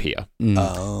what appear. Mm.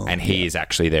 Oh, And he is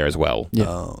actually there as well. Yeah.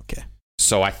 Oh, okay.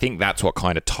 So I think that's what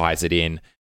kind of ties it in.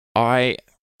 I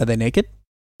Are they naked?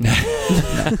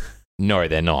 No,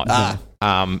 they're not.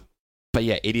 Ah. But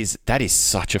yeah, that is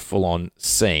such a full on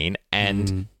scene, and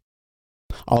Mm.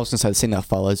 I was gonna say the scene that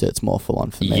follows it's more full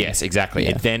on for me. yes, exactly.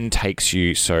 Yeah. It then takes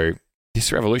you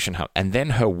this revolution, and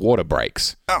then her water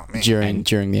breaks, Oh man.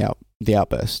 During the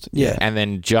outburst. Yeah. and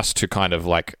then just to kind of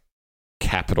like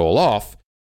cap it all off,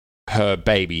 her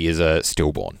baby is a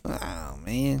stillborn. Oh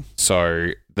man. So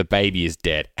the baby is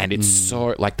dead, and it's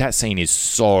so like that scene is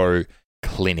so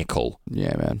clinical.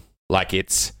 Yeah, man. Like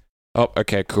it's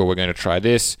okay, cool. We're going to try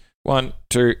this. 1,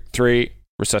 2, 3.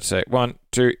 Resuscitate. 1,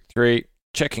 2, 3.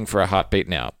 Checking for a heartbeat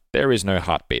now. There is no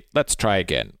heartbeat. Let's try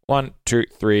again. 1, 2,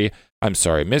 3. I'm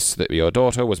sorry, miss, that your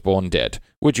daughter was born dead.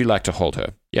 Would you like to hold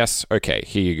her? Yes. Okay.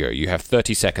 Here you go. You have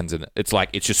 30 seconds, and it's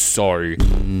just so.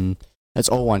 It's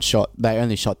all one shot. They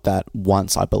only shot that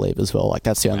once, I believe, as well. Like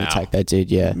that's the only Wow. take they did.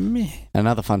 Yeah. Meh.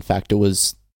 Another fun factor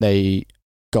was they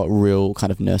got real kind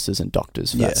of nurses and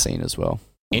doctors for Yeah. that scene as well.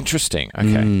 Interesting.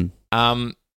 Okay.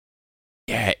 Mm.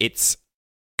 Yeah,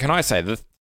 can I say the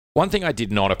one thing I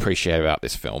did not appreciate about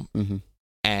this film, Mm-hmm.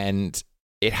 and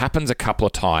it happens a couple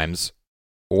of times.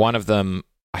 One of them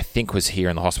I think was here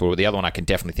in the hospital, but the other one I can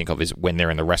definitely think of is when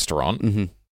they're in the restaurant. Mm-hmm.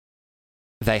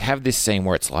 They have this scene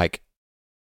where it's like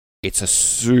it's a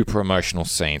super emotional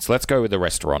scene. So let's go with the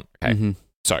restaurant. Okay. Mm-hmm.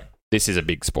 So this is a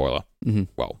big spoiler. Mm-hmm.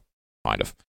 Well, kind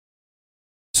of.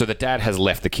 So the dad has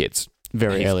left the kids.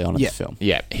 Very He's- early on in yeah. the film.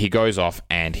 Yeah, he goes off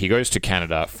and he goes to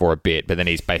Canada for a bit, but then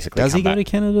he's basically Does he come go to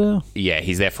back. Canada? Yeah,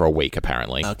 he's there for a week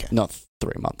apparently. Okay. Not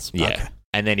 3 months. Yeah. Okay.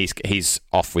 And then he's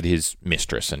off with his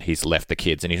mistress and he's left the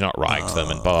kids and he's not writing to them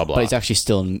and blah, blah, blah. But he's actually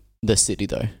still in the city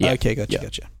though. Yeah. Okay, gotcha, Yeah.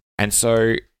 gotcha. And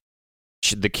so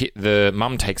the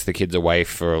mum takes the kids away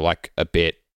for like a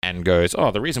bit and goes,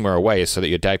 "Oh, the reason we're away is so that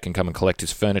your dad can come and collect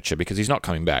his furniture because he's not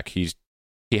coming back. He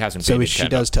hasn't So been in she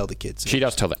Canada." does tell the kids. She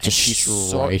does tell them. And Just she's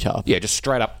straight up. Yeah, just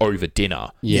straight up over dinner.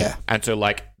 Yeah. And so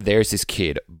like there's this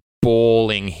kid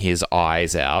bawling his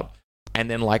eyes out. And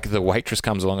then like the waitress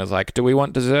comes along and is like, "Do we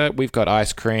want dessert? We've got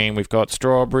ice cream, we've got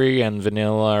strawberry and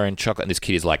vanilla and chocolate." And this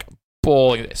kid is like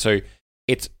bawling. So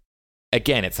it's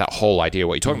that whole idea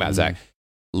what you're talking about, Zach.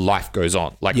 Life goes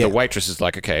on. Like Yeah. the waitress is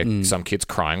like, "Okay, some kid's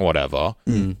crying, whatever."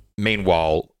 Mm.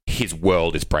 Meanwhile, his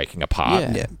world is breaking apart.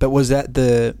 Yeah. Yeah. But was that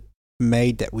the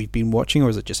maid that we've been watching, or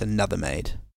was it just another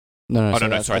maid? No, Oh, so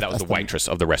no, sorry. That was that's the waitress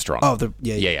of the restaurant. Oh,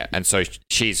 Yeah. And so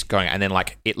she's going, and then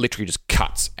like it literally just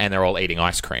cuts and they're all eating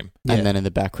ice cream. Yeah. And then in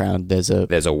the background, there's a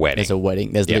Wedding. There's a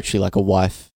wedding. There's Yeah. literally like a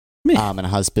wife Meh. and a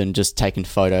husband just taking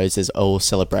photos. There's all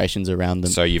celebrations around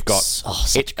them. So you've got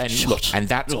such it, a and shot. look, and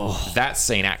that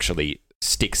scene actually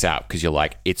sticks out because you're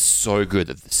like, it's so good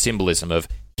that the symbolism of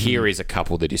here is a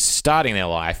couple that is starting their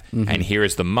life, and here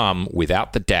is the mum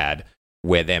without the dad,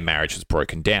 where their marriage has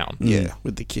broken down. Yeah,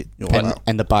 with the kid. Oh, and, wow.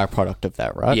 and the byproduct of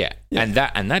that, right? Yeah, and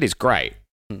that is great.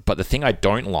 But the thing I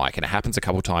don't like, and it happens a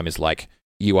couple of times, is like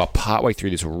you are partway through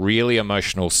this really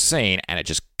emotional scene, and it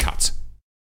just cuts.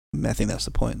 I think that's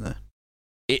the point, though.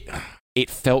 It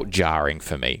felt jarring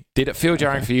for me. Did it feel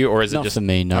jarring for you, or is Not it just for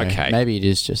me, no. Okay. Maybe it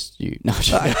is just you. No,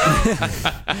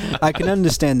 I can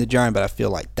understand the jarring, but I feel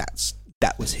like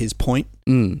that was his point,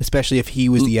 Mm. especially if he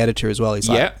was the editor as well. He's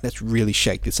Yeah. like, let's really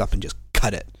shake this up and just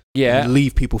cut it. Yeah. And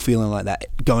leave people feeling like that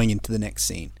going into the next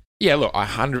scene. Yeah, look, I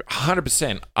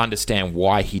 100% understand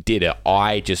why he did it.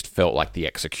 I just felt like the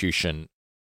execution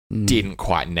Mm. didn't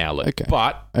quite nail it. Okay.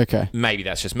 But Okay. maybe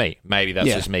that's just me. Maybe that's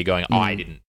Yeah. just me going,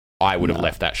 Mm. I would have No.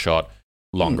 left that shot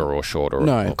longer or shorter.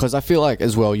 No, because I feel like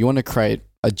as well, you want to create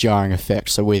a jarring effect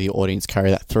so we, the audience, carry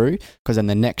that through. Because then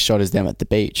the next shot is them at the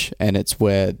beach, and it's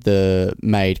where the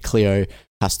maid, Cleo,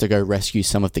 has to go rescue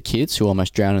some of the kids who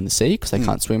almost drown in the sea because they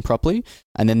can't swim properly.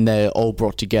 And then they're all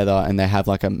brought together and they have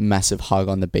like a massive hug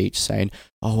on the beach saying,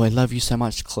 "Oh, I love you so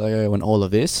much, Cleo," and all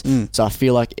of this. So I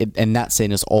feel like in that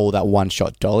scene is all that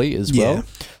one-shot dolly as well. Yeah.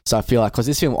 So I feel like, because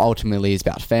this film ultimately is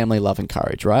about family, love, and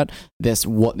courage, right? That's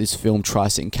what this film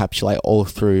tries to encapsulate all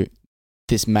through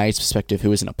this maid's perspective,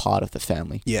 who isn't a part of the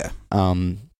family. Yeah.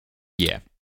 Yeah.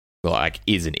 like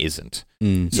is and isn't.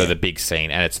 Mm. So Yeah. the big scene,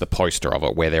 and it's the poster of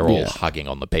it where they're all Yeah. hugging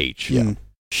on the beach. Yeah.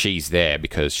 She's there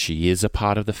because she is a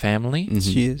part of the family,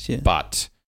 Mhm. She is, yeah. but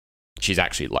she's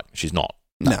actually like she's not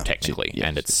No. technically, Yeah,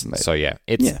 and it's she's made- so yeah.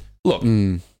 It's Yeah. look,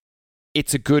 Mm.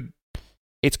 it's good.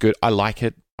 I like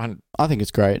it. I think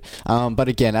it's great. But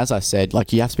again, as I said,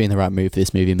 like you have to be in the right mood for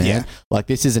this movie, man. Yeah. Like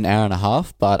this is an hour and a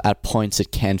half, but at points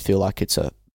it can feel like it's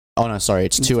a. Oh no, sorry,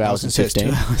 it's 2 hours and 15.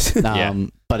 Yeah.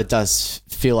 But it does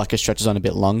feel like it stretches on a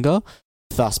bit longer.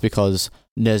 Thus, because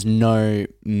there's no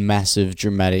massive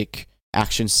dramatic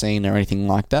action scene or anything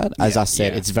like that. As Yeah. I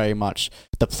said, Yeah. it's very much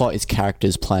the plot is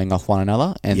characters playing off one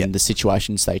another and Yeah. the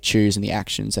situations they choose and the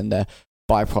actions and the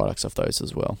byproducts of those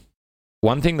as well.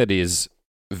 One thing that is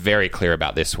very clear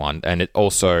about this one, and it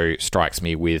also strikes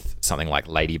me with something like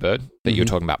Lady Bird that you were Mhm.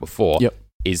 talking about before, Yep.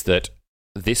 is that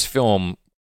this film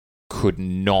could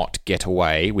not get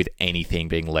away with anything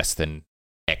being less than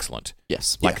excellent.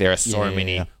 Yes. Like there are so Yeah.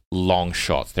 many long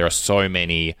shots, there are so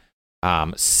many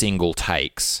single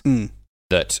takes Mm.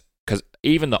 that, because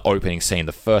even the opening scene,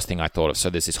 the first thing I thought of, so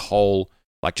there's this whole,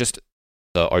 like just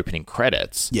the opening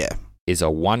credits Yeah. is a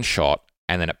one shot,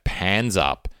 and then it pans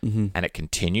up Mm-hmm. and it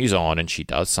continues on, and she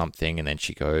does something, and then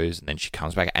she goes, and then she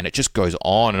comes back, and it just goes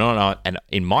on and on and on. And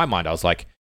in my mind, I was like,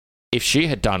 if she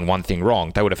had done one thing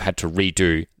wrong, they would have had to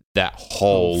redo that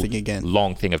whole thing again.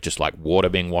 long thing of just like water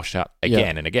being washed out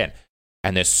again and again.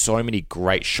 And there's so many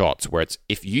great shots where it's,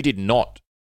 if you did not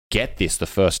get this the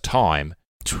first time,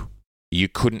 you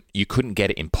couldn't get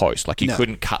it in post. Like you No.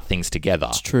 couldn't cut things together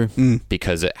It's true. Mm.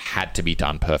 because it had to be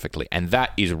done perfectly. And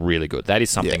that is really good. That is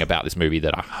something Yeah. about this movie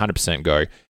that I 100% go,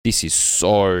 this is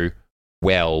so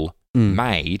well Mm.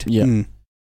 made. Yeah. Mm.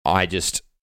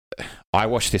 I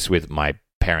watched this with my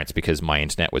parents because my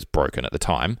internet was broken at the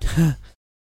time.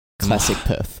 Classic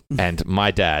Perth. And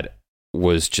my dad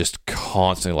was just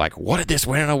constantly like, what did this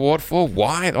win an award for?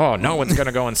 Why? Oh, no one's going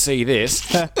to go and see this.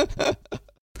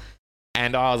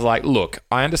 And I was like, look,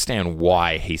 I understand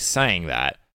why he's saying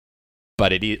that,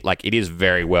 but it is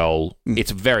very well,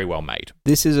 it's very well made.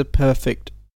 This is a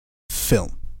perfect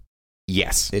film.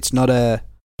 Yes. It's not a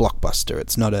blockbuster.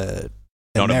 It's not a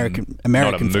Not a- American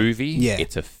Not a film. movie. Yeah.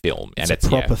 It's a film. It's And a it's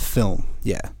proper film.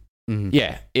 Yeah. Mhm.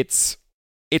 yeah, it's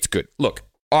good. Look,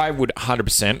 I would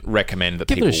 100% recommend that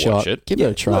Give it people a shot. watch it. Give it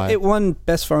a try. Look, it won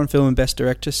Best Foreign Film and Best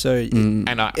Director, so Mm.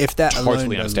 And I if that alone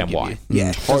totally doesn't understand give why. you-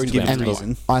 yeah, Mm. totally give you understand the why.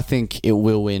 reason. I think it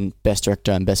will win Best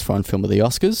Director and Best Foreign Film at the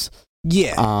Oscars.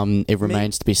 Yeah. It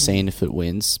remains to be seen if it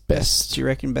wins Best. Do you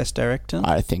reckon Best Director?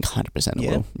 I think 100% it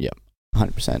Yeah? will. Yep,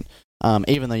 100%.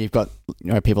 Even though you've got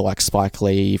people like Spike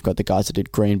Lee, you've got the guys that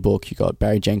did Green Book, you've got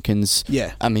Barry Jenkins.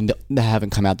 Yeah. I mean, they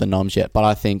haven't come out the noms yet, but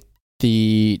I think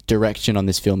the direction on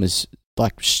this film is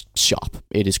like sharp.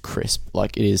 It is crisp.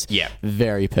 Like it is Yeah.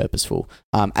 very purposeful,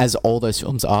 as all those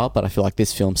films are. But I feel like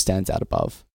this film stands out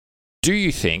above. Do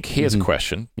you think, here's Mhm. a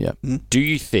question. Yeah. Mhm. Do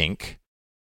you think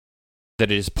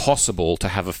that it is possible to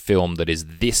have a film that is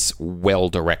this well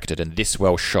directed and this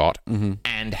well shot Mm-hmm.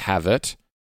 and have it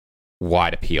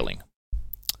wide appealing?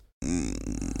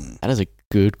 That is a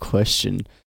good question.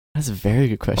 That's a very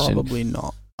good question. Probably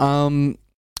not.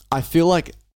 I feel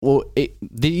like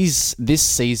this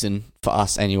season for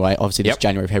us anyway. Obviously, this Yep.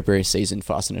 January February season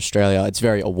for us in Australia, it's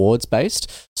very awards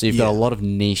based. So you've got a Yeah. lot of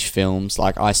niche films.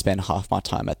 Like I spend half my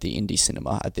time at the indie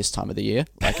cinema at this time of the year,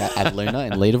 like at Luna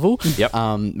in Leederville.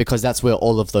 Yep. Because that's where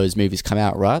all of those movies come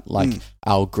out, right? Like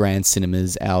our grand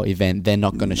cinemas, our event, they're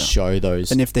not going to No. show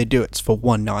those And if they do, it's for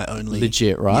one night only.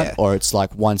 legit, right? Yeah. Or it's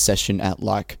like one session at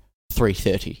like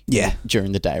 3:30 Yeah.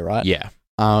 during the day, right? Yeah.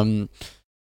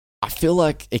 I feel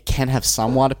like it can have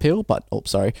some wide appeal, but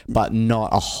not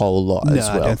a whole lot No, as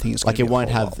I well. don't think it's like gonna it be a won't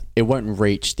whole have, lot. it won't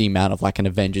reach the amount of like an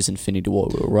Avengers Infinity War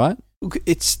will, right?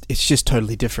 It's just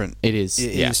totally different. It is.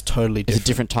 It Yeah. is totally It's different. a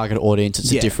different target audience.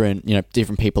 It's Yeah. a different,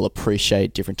 different people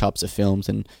appreciate different types of films,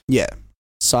 and Yeah.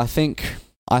 so I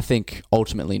think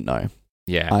ultimately no.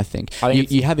 Yeah. I think I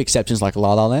think you have exceptions like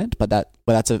La La Land, but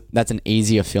that's an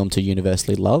easier film to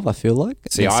universally love. I feel like.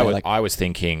 See, than, say, I was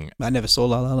thinking I never saw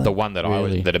La La Land. the one that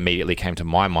Really? that immediately came to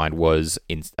my mind was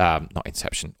not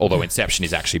Inception, although Inception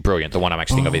is actually brilliant. The one I'm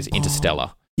actually thinking of is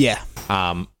Interstellar. Yeah.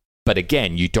 But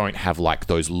again, you don't have like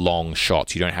those long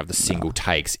shots. You don't have the single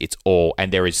takes. It's all,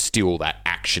 and there is still that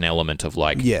action element of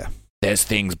like, Yeah. there's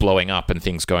things blowing up and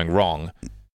things going wrong.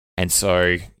 And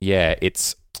so, yeah,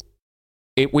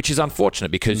 which is unfortunate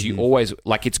because you always,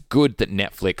 like, it's good that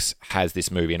Netflix has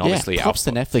this movie. And obviously, props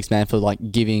to Netflix, man, for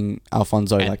like giving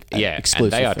Alfonso and, like an yeah,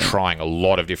 exclusive. and they are film. trying a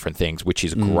lot of different things, which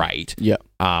is great. Yeah.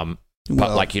 But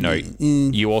Well, like,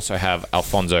 you also have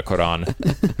Alfonso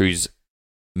Cuarón, who's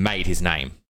made his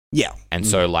name. yeah. And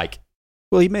so, like,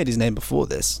 Well, he made his name before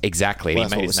this. Exactly. Well, He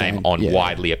that's made what his we're name saying. on Yeah.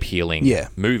 widely appealing Yeah.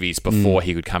 movies before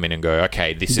he could come in and go,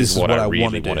 okay, this is what I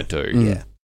really want to do. Mm. Yeah.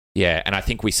 Yeah, and I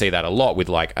think we see that a lot with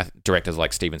like directors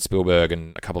like Steven Spielberg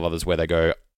and a couple of others where they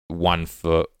go one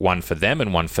for them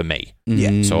and one for me.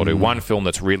 Yeah. So I'll do one film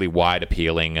that's really wide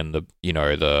appealing and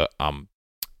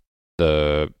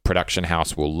the production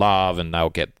house will love and they'll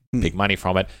get big money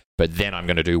from it. But then I'm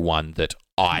going to do one that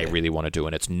I really want to do,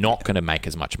 and it's not going to make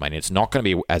as much money. It's not going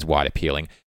to be as wide appealing,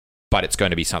 but it's going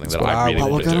to be something that I really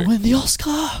But want we're to do. going to win the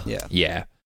Oscar. Yeah. Yeah.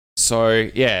 So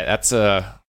yeah, it's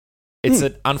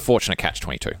an unfortunate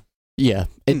catch-22. Yeah,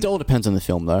 it all depends on the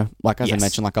film, though. Like as I Yes.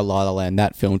 mentioned, like a La La Land,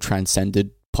 that film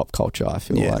transcended pop culture. I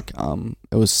feel Yeah. like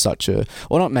it was such a,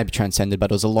 or not maybe transcended,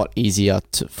 but it was a lot easier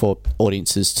for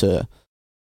audiences to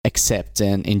accept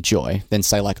and enjoy than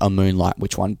say like a Moonlight,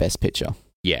 which won Best Picture.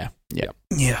 Yeah.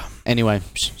 Yeah. Anyway,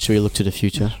 should we look to the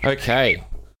future? Okay.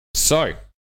 So,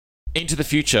 into the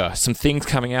future, some things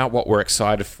coming out, what we're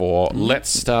excited for. Let's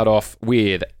start off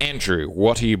with Andrew.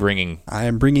 What are you bringing? I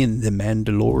am bringing The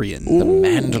Mandalorian. The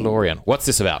Mandalorian. What's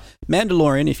this about?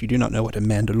 Mandalorian, if you do not know what a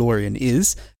Mandalorian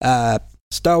is,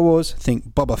 Star Wars,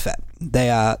 think Boba Fett. They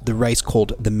are the race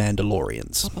called the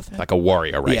Mandalorians. Like a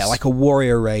warrior race. Yeah, like a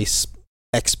warrior race,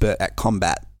 expert at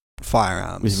combat,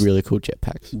 firearms. With really cool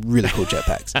jetpacks. really cool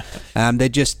jetpacks.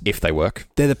 if they work.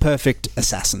 They're the perfect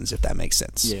assassins, if that makes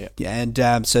sense. Yeah.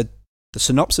 And so the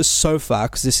synopsis so far,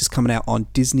 because this is coming out on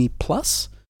Disney Plus,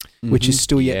 which is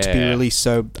still yet to be Yeah. released.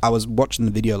 So I was watching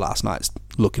the video last night,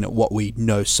 looking at what we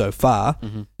know so far,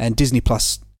 Mhm. and Disney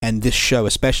Plus and this show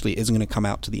especially isn't going to come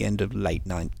out to the end of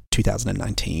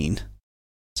 2019.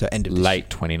 So end of this Late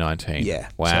 2019. yeah.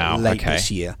 Wow. So late okay. this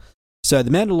year. So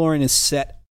The Mandalorian is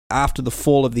set after the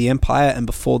fall of the Empire and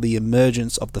before the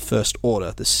emergence of the First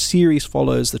Order. The series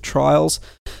follows the travels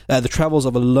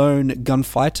of a lone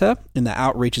gunfighter in the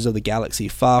outreaches of the galaxy,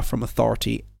 far from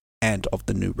authority and of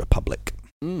the New Republic.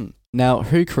 Mm. Now,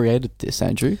 who created this,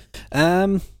 Andrew?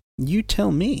 You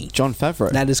tell me. Jon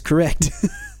Favreau, That is correct.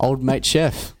 old mate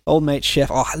chef. Old mate Chef.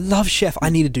 Oh, I love Chef. I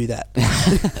need to do that.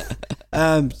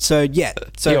 So yeah.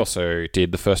 He So also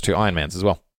did the first two Iron Mans as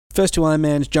well. first two Iron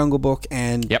Mans, Jungle Book,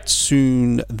 and Yep.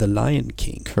 soon The Lion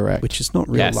King. Correct. Which is not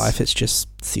real Yes. life, it's just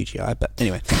CGI. But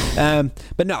anyway,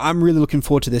 but no, I'm really looking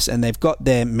forward to this. And they've got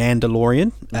their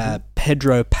Mandalorian,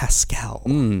 Pedro Pascal,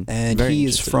 Mm, and very he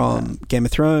is interested in from Game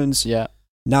of Thrones, Yeah,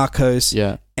 Narcos,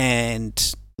 yeah. and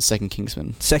The second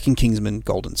Kingsman. Second Kingsman,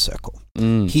 Golden Circle.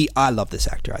 Mm. I love this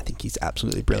actor. I think he's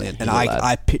absolutely brilliant, Yeah, and he's a lad.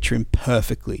 I picture him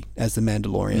perfectly as the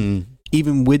Mandalorian, Mm.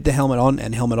 even with the helmet on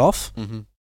and helmet off. Mhm.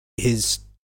 His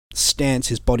stance,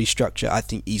 his body structure, I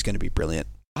think he's going to be brilliant.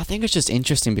 I think it's just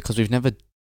interesting because we've never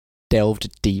delved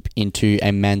deep into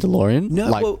a Mandalorian. No,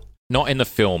 like, well, Not in the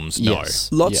films, yes,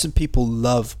 lots yeah. of people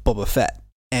love Boba Fett,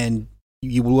 and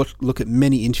you will look at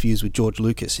many interviews with George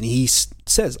Lucas, and he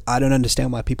says, "I don't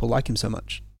understand why people like him so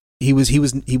much. He was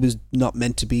not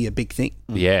meant to be a big thing."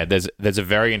 Yeah, there's a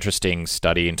very interesting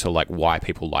study into like why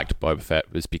people liked Boba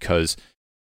Fett was because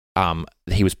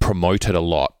he was promoted a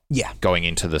lot Yeah, going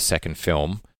into the second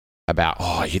film about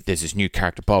there's this new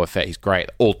character Boba Fett, he's great,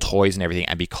 all toys and everything,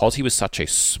 and because he was such a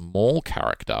small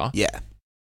character, yeah,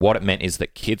 what it meant is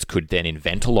that kids could then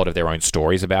invent a lot of their own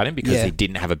stories about him because Yeah. he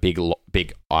didn't have a big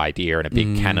idea and a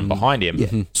big canon behind him.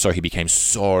 Yeah. So he became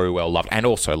so well loved, and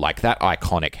also like that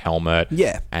iconic helmet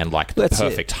yeah. and like the That's it.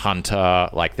 perfect hunter.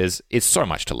 Like it's so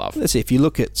much to love. Let's see. If you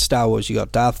look at Star Wars, you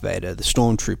got Darth Vader, the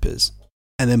Stormtroopers,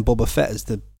 and then Boba Fett as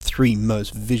the three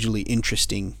most visually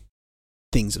interesting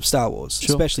things of Star Wars,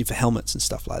 Sure. especially for helmets and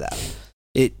stuff like that.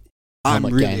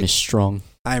 Helmet game is strong.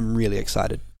 I'm really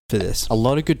excited for this. A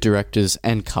lot of good directors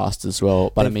and cast as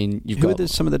well. But I mean, you've Who got are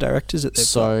some of the directors that they've got?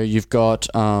 so you've got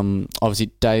obviously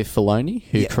Dave Filoni,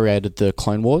 who Yeah. created the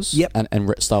Clone Wars Yep.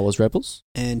 and Star Wars Rebels.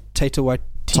 And Taika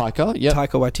Taika, yep.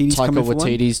 Waititi's Taika coming for one.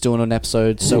 Waititi's doing an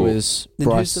episode. So Ooh. is Then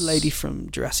Bryce. who's the lady from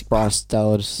Jurassic Park? Bryce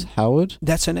Dallas Howard.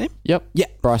 That's her name? Yep. Yeah.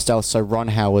 Bryce Dallas. So Ron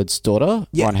Howard's daughter.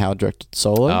 Yeah. Ron Howard directed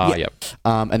Solo. yeah. Yep.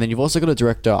 And then you've also got a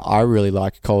director I really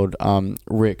like called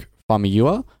Rick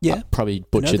Famuyiwa. Yeah. I probably I know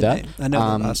butchered the that. name. I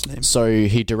know the last name. So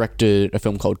he directed a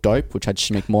film called Dope, which had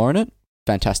Shamik Moore in it.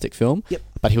 Fantastic film. Yep.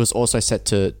 But he was also set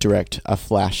to direct a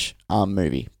Flash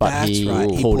movie. But That's he right.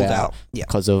 He pulled pulled out out. Yeah.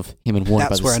 because of him and Warner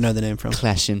That's where I Brothers know the name from.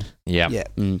 clashing. Yeah. Yeah.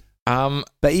 Mm.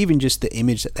 But even just the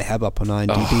image that they have up on IMDb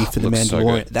Oh, for The looks so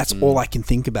Mandalorian, good. that's all I can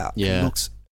think about. Yeah. It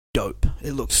looks dope.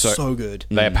 It looks So- so good.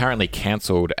 They apparently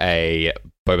cancelled a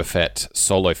Boba Fett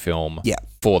solo film Yeah.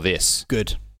 for this.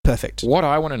 Good. Perfect. What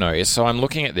I want to know is, so I'm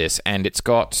looking at this and it's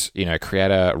got,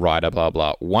 creator, writer, blah,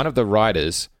 blah. One of the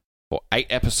writers for 8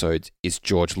 episodes is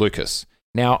George Lucas.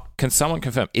 Now, can someone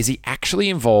confirm, is he actually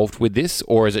involved with this,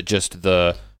 or is it just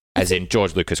as in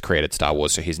George Lucas created Star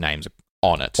Wars, so his name's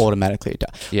on it? Automatically.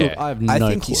 Yeah. Look, I have no I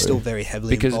think clue. he's still very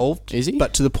heavily Because- involved. Is he?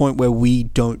 But to the point where we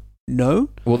don't know.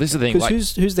 Well, this is the thing.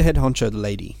 Because who's the head honcho, the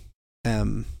lady?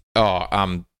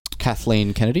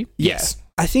 Kathleen Kennedy? Yes.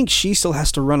 I think she still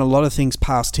has to run a lot of things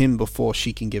past him before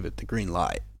she can give it the green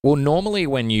light. Well, normally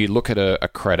when you look at a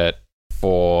credit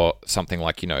for something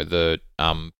like,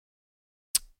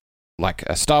 like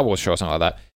a Star Wars show or something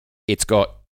like that, it's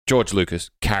got George Lucas,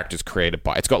 characters created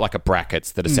by. It's got like a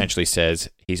brackets that essentially says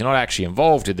he's not actually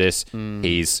involved in this.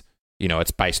 He's,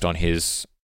 it's based on his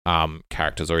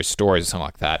characters or his stories or something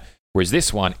like that. Whereas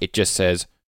this one, it just says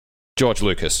George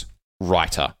Lucas,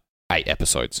 writer, 8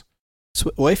 episodes.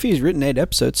 Well, if he's written 8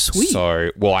 episodes, sweet.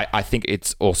 So, I think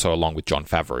it's also along with Jon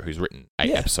Favreau, who's written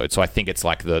 8 episodes. So I think it's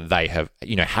like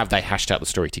have they hashed out the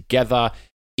story together?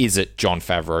 Is it Jon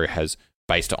Favreau has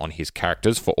based it on his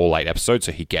characters for all 8 episodes,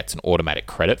 so he gets an automatic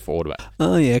credit for automatic?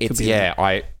 Oh yeah, it could be that.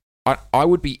 I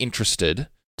would be interested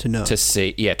to know.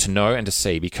 to know and to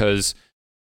see, because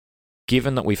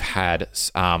given that we've had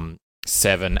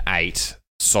 7, 8,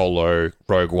 Solo,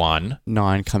 Rogue One,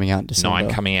 9 coming out in December. 9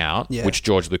 coming out, Yeah. which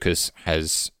George Lucas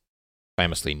has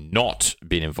famously not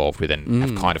been involved with and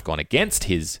have kind of gone against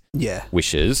his Yeah.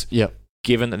 wishes. Yep.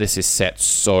 Given that this is set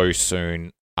so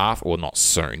soon after, well, not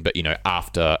soon, but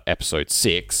after episode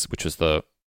 6, which was the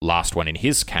last one in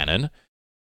his canon,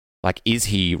 like, is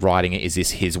he writing it? Is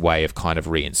this his way of kind of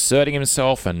reinserting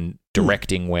himself and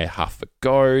directing where half it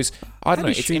goes? I don't know.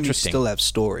 I'd It's assume he'd interesting. still have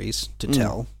stories to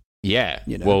tell. Yeah.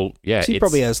 You know. Well, yeah. So he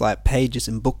probably has like pages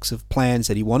and books of plans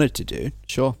that he wanted to do.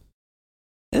 Sure.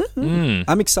 Mm.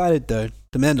 I'm excited though.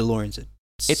 The Mandalorians are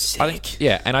sick. I think,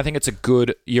 and I think it's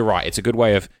you're right, it's a good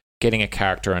way of getting a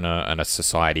character and a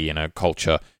society and a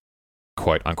culture,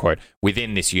 quote unquote,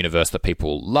 within this universe that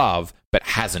people love but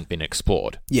hasn't been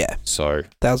explored. Yeah, So,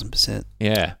 1000%.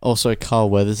 yeah. Also, Carl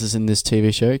Weathers is in this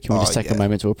TV show. Can we Oh, just take yeah. a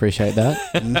moment to appreciate that?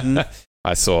 Mhm.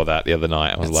 I saw that the other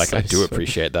night. I was That's like, so I do sweet.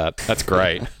 appreciate that. That's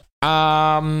great.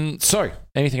 So,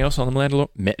 anything else on the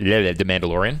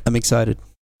Mandalorian? I'm excited.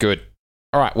 Good.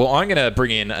 All right. Well, I'm going to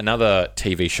bring in another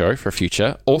TV show for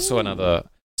future. Also another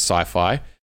sci-fi.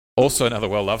 Also another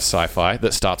well-loved sci-fi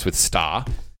that starts with Star.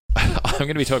 I'm going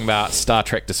to be talking about Star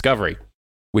Trek Discovery,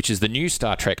 which is the new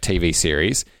Star Trek TV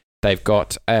series. They've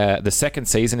got the second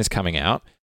season is coming out,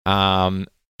 and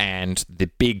the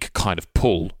big kind of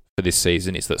pull for this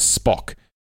season is that Spock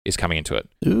is coming into it.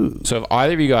 Ooh. So have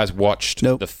either of you guys watched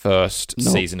Nope. the first Nope.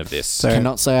 season of this? Sorry.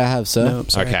 Cannot say I have, sir. No, I'm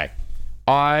sorry.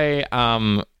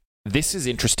 Okay. This is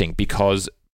interesting because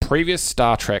previous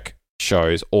Star Trek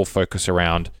shows all focus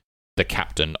around the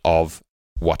captain of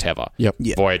whatever. Yep.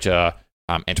 Yeah. Voyager,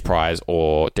 Enterprise,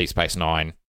 or Deep Space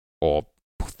Nine, or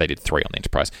they did 3 on the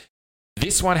Enterprise.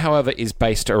 This one, however, is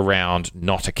based around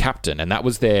not a captain, and that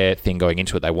was their thing going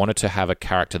into it. They wanted to have a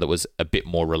character that was a bit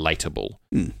more relatable.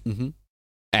 Mm-hmm.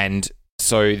 And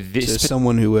so this... So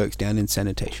someone who works down in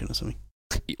sanitation or something.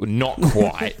 not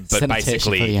quite, but Sanitation for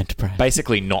the basically... Enterprise.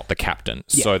 Basically not the captain.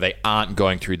 Yeah. So they aren't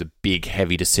going through the big,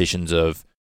 heavy decisions of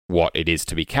what it is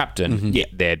to be captain. Mhm. Yet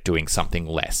they're doing something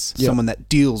less. Yep. Someone that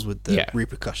deals with the Yeah.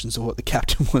 repercussions of what the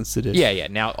captain wants to do. Yeah.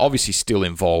 Now, obviously still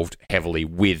involved heavily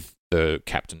with the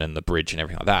captain and the bridge and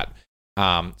everything like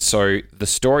that. So the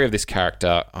story of this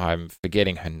character, I'm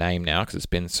forgetting her name now because it's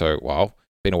been a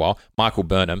while. Michael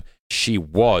Burnham. She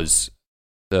was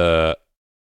the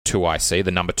 2IC,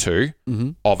 the number 2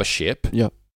 of a ship.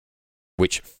 Yep.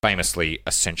 Which famously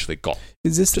essentially got...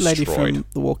 Is this the lady Destroyed. from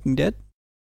The Walking Dead?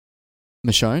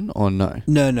 Michonne or no?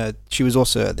 No. There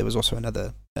was also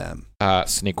another.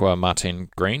 Sonequa Martin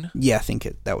Green. Yeah, I think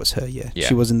that was her. Yeah. Yeah.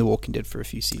 She was in The Walking Dead for a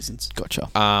few seasons. Gotcha.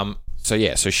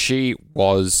 So she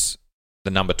was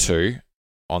the number 2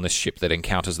 on this ship that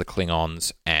encounters the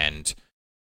Klingons and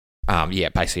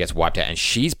basically gets wiped out. And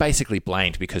she's basically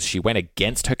blamed because she went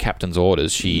against her captain's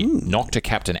orders. She knocked her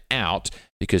captain out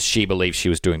because she believed she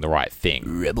was doing the right thing.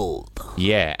 Rebel.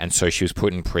 Yeah, and so she was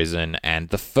put in prison. And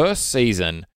the first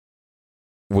season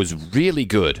was really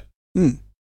good.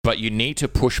 But you need to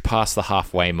push past the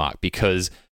halfway mark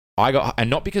because and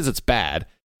not because it's bad,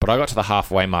 but I got to the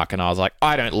halfway mark and I was like,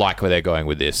 I don't like where they're going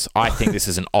with this. I think this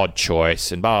is an odd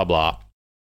choice and blah, blah, blah.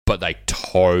 But they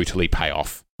totally pay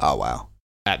off. Oh wow.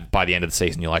 By the end of the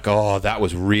season, you're like, oh, that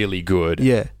was really good.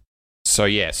 Yeah. So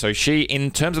she,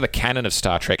 in terms of the canon of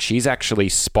Star Trek, she's actually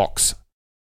Spock's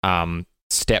older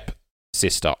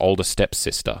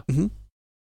stepsister. Mm-hmm.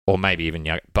 Or maybe even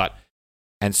younger.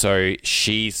 And so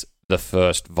she's the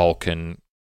first Vulcan,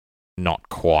 not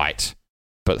quite,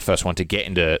 but the first one to get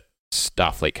into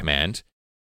Starfleet Command,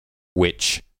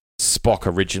 which Spock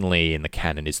originally in the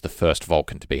canon is the first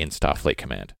Vulcan to be in Starfleet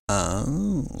Command.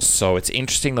 Oh. So it's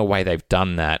interesting the way they've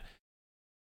done that.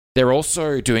 They're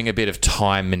also doing a bit of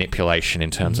time manipulation in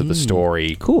terms of the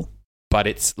story, Cool. but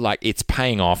it's like it's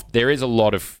paying off. There is a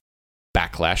lot of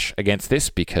backlash against this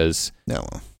because No.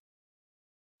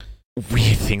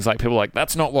 weird things like people are like,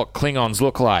 that's not what Klingons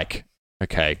look like.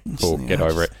 Okay, cool, get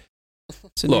over it.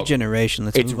 It's a new Look, generation.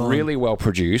 Let's It's move on. really well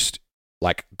produced,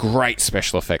 like great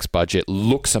special effects budget,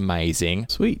 looks amazing.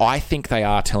 Sweet. I think they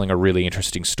are telling a really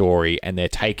interesting story, and they're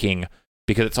taking,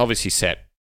 because it's obviously set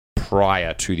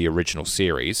prior to the original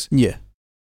series, Yeah.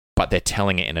 but they're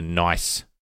telling it in a nice,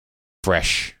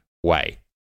 fresh way.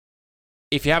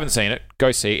 If you haven't seen it,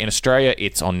 go see it. In Australia,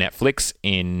 it's on Netflix.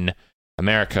 In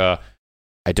America,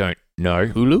 I don't know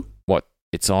Hulu? what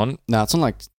it's on. No, it's on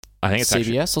like I think it's CBS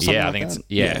actually, or something. Yeah, I like think that? it's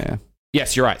yeah.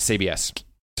 Yes, you're right, CBS.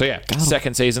 So yeah, God.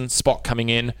 second season, Spock coming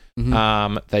in.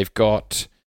 Mhm. They've got,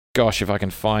 gosh, if I can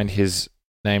find his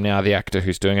name now, the actor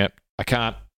who's doing it. I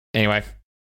can't. Anyway,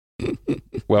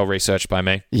 well researched by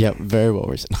me. Yeah, very well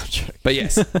written. I'm joking. But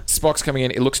yes, Spock's coming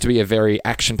in. It looks to be a very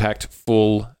action-packed,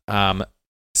 full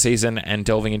season and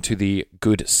delving into the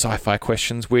good sci-fi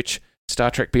questions, which Star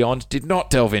Trek Beyond did not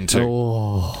delve into.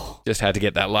 Oh. Just had to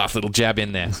get that last little jab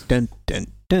in there. Dun, dun,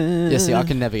 dun. Yeah, see, I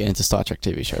can never get into Star Trek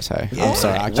TV shows, hey. Yeah. I'm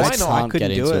sorry, I Why just not? can't I couldn't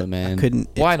get do into it. it, man. I couldn't.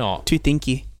 Why not? Too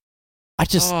thinky. I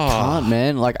just Oh. can't,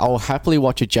 man. Like, I'll happily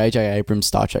watch a J.J. Abrams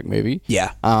Star Trek movie.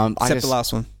 Yeah. I Except just, the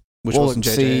last one, which well, wasn't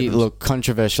J.J. see, Abrams. look,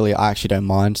 controversially, I actually don't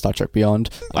mind Star Trek Beyond.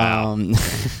 Wow.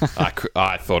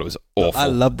 I thought it was awful. I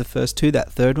loved the first two.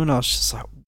 That third one, I was just like,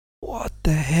 what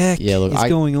the heck Yeah, look, is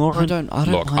going I on? don't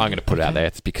Look, mind I'm going to put it out okay. there.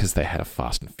 It's because they had a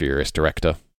Fast and Furious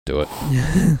director do it.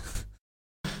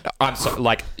 I'm so,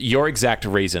 like, your exact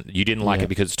reason you didn't like Yeah. it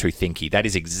because it's too thinky. That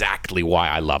is exactly why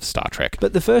I love Star Trek.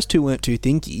 But the first two weren't too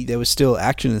thinky. There was still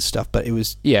action and stuff, but it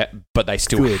was Yeah, but they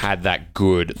still Good. had that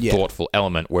good, Yeah. thoughtful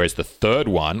element. Whereas the third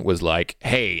one was like,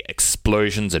 hey,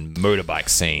 explosions and motorbike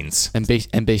scenes And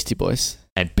Beastie Boys.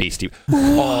 and Beastie.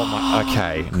 Oh my!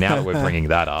 Okay, now that we're bringing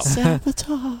that up,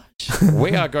 Sabotage.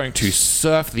 we are going to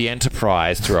surf the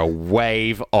Enterprise through a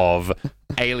wave of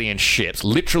alien ships.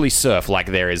 Literally surf like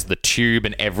there is the tube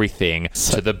and everything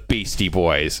to the Beastie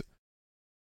Boys.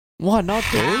 Why not,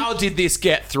 dude? How did this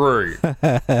get through?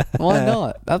 Why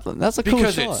not? That's a cool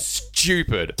Because shot. it's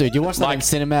stupid. Dude, you watch that like- in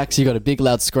Cinemax, you got a big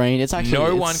loud screen. It's actually no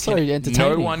it's one so can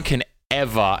entertaining. no one can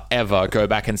ever go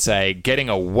back and say getting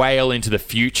a whale into the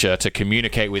future to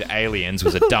communicate with aliens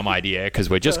was a dumb idea, because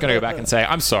we're just going to go back and say,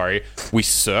 I'm sorry, we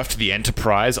surfed the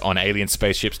Enterprise on alien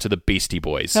spaceships to the Beastie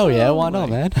Boys. Hell yeah, why not,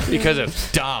 man? Because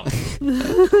it's dumb.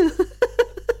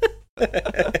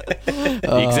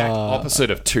 The exact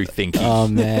opposite of too thinky. Oh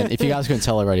man, if you guys couldn't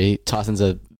tell already, Tyson's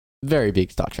a very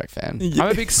big Star Trek fan.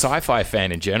 I'm a big sci-fi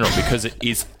fan in general because it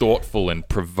is thoughtful and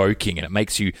provoking, and it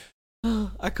makes you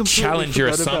I completely challenge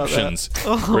your forgot about that. assumptions.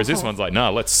 Whereas this one's like,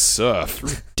 no, let's surf.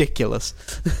 Ridiculous.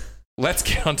 Let's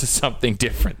get onto something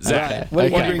different. Zach, Okay. What are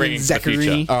you Okay. bringing, bringing to the Zachary?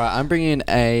 future? All right, I'm bringing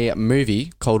a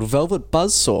movie called Velvet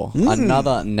Buzzsaw,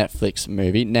 another Netflix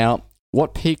movie. Now,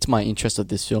 what piqued my interest of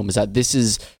this film is that this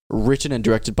is written and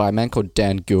directed by a man called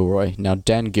Dan Gilroy. Now,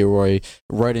 Dan Gilroy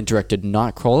wrote and directed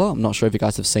Nightcrawler. I'm not sure if you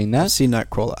guys have seen that. I've seen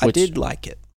Nightcrawler. I Which- did like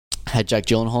it. Had Jack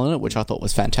Gyllenhaal in it, which I thought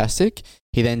was fantastic.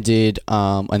 He then did,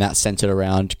 and that centered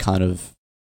around kind of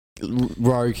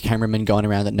rogue cameramen going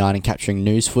around at night and capturing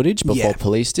news footage before Yeah.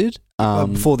 police did.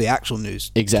 Before the actual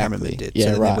news exactly. cameraman did. Yeah,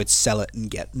 so then right. they would sell it and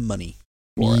get money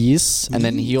for it. Yes, and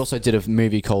then he also did a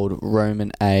movie called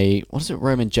Roman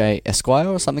J. Esquire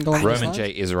or something along those Roman lines?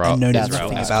 J. Israel. I know That's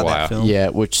nothing right. about that film. Yeah,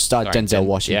 which starred Sorry, Denzel Den-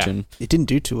 Washington. It didn't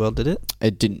do too well, did it?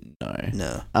 It didn't,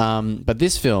 no. No. But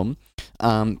this film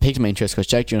piqued my interest because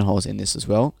Jake Gyllenhaal is in this as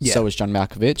well. Yeah. So is John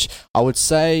Malkovich. I would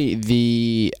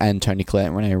say and Tony Collette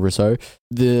and Rene Russo.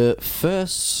 The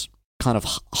first kind of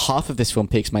half of this film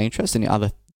piques my interest, and the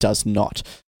other does not.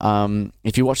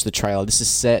 If you watch the trailer, this is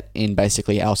set in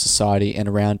basically our society and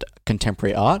around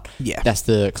contemporary art. Yeah. That's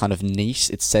the kind of niche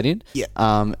it's set in. Yeah.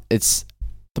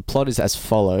 The plot is as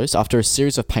follows. After a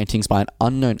series of paintings by an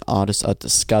unknown artist are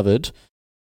discovered,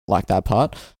 like that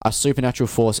part, a supernatural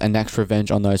force enacts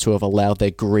revenge on those who have allowed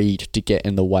their greed to get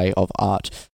in the way of art.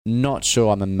 Not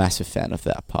sure I'm a massive fan of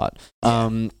that part.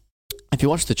 If you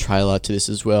watch the trailer to this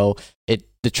as well,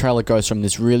 the trailer goes from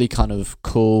this really kind of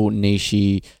cool,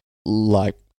 nichey,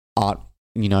 like art,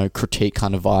 critique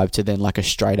kind of vibe to then like a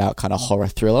straight out kind of horror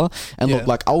thriller. And Yeah. look,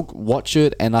 like I'll watch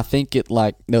it and I think it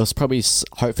like there was probably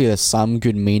hopefully there's some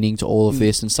good meaning to all of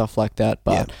this and stuff like that.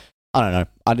 But I don't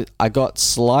know. I got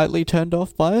slightly turned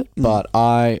off by it, but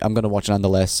I'm going to watch it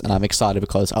nonetheless, and I'm excited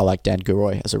because I like Dan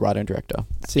Gilroy as a writer and director.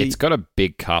 See, It's got a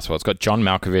big cast. Well, it's got John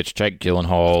Malkovich, Jake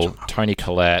Gyllenhaal, Toni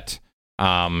Collette.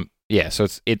 So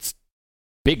it's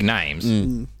big names.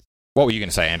 mm. What were you going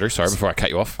to say, Andrew? Sorry, before I cut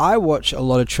you off. I watch a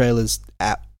lot of trailers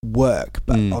at work,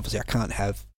 but Mm. obviously I can't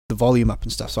have the volume up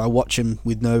and stuff, so I watch them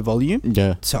with no volume.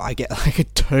 Yeah. So I get like a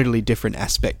totally different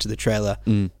aspect to the trailer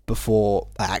before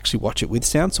I actually watch it with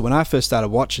sound. So when I first started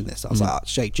watching this, I was like, oh,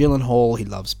 it's Jake Gyllenhaal, he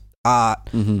loves art.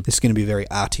 This is going to be a very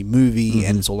arty movie,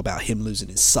 and it's all about him losing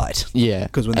his sight. Yeah.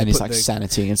 'Cause when and they it's put like the-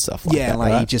 sanity and stuff like that. Yeah,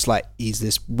 like right? he just like he's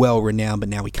this well-renowned, but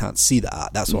now we can't see the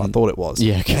art. That's what I thought it was.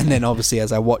 Yeah, okay. And then obviously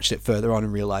as I watched it further on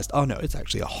and realized, oh no, it's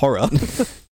actually a horror.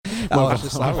 I was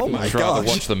just like, I oh would my much rather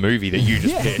gosh. watch the movie that you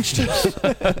just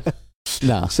pitched.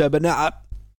 Nah. So, but now,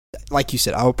 like you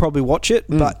said, I will probably watch it.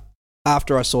 But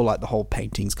after I saw like the whole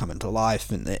paintings come into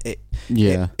life, and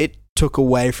it took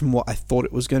away from what I thought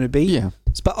it was going to be. Yeah.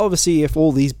 But obviously, if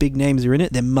all these big names are in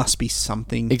it, there must be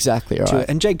something Exactly, to right. it.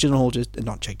 And Jake Gyllenhaal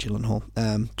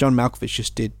John Malkovich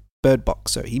just did Bird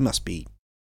Box, so he must be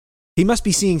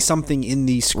seeing something in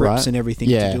these scripts Right. and everything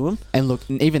Yeah. to do them. And look,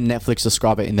 even Netflix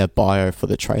describe it in their bio for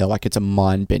the trailer like it's a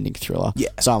mind-bending thriller. Yeah.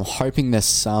 So I'm hoping there's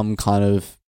some kind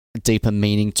of deeper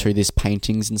meaning to this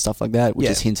paintings and stuff like that, which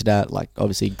Yeah. is hinted at, like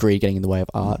obviously greed getting in the way of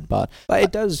art, but But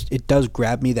it does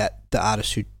grab me that the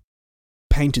artist who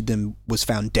painted them was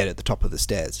found dead at the top of the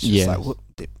stairs. It's just Yeah.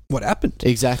 like, what happened?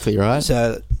 exactly, right?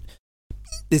 So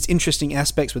there's interesting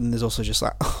aspects, but then there's also just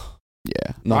like,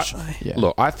 Yeah. Not sure. Yeah.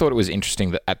 Look, I thought it was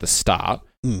interesting that at the start,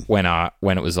 when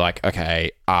it was like, okay,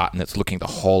 art, and it's looking at the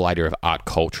whole idea of art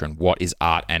culture and what is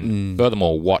art, and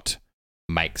furthermore, what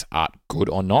makes art good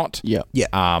or not. Yeah.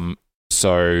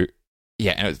 So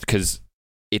yeah, and because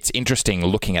it's interesting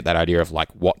looking at that idea of like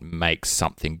what makes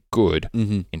something good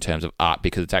in terms of art,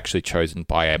 because it's actually chosen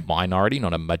by a minority,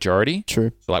 not a majority.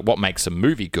 True. So like what makes a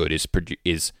movie good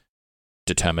is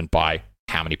determined by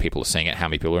how many people are seeing it, how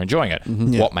many people are enjoying it.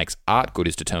 Yeah. What makes art good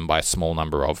is determined by a small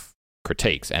number of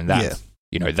critiques, and that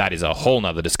that is a whole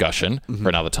nother discussion for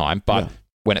another time. But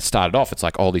when it started off, it's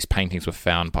like all these paintings were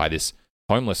found by this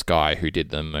homeless guy who did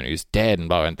them and who's dead, and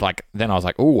blah, and like then I was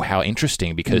like, oh, how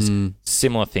interesting, because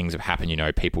similar things have happened.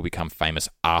 People become famous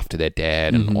after they're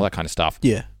dead and all that kind of stuff.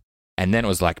 yeah. And then it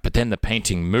was like, but then the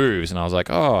painting moves, and I was like,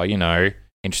 oh,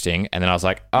 interesting. And then I was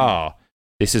like, oh,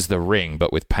 this is The Ring,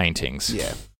 but with paintings.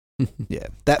 Yeah. Yeah.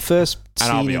 That first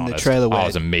And I'll scene be in honest, the trailer where I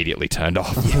was immediately turned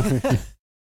off.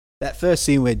 that first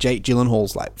scene where Jake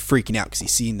Gyllenhaal's like freaking out because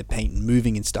he's seeing the paint and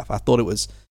moving and stuff. I thought it was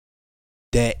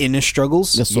their inner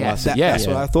struggles. That's what I thought. That's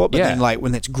what I thought. But Yeah. then like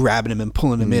when it's grabbing him and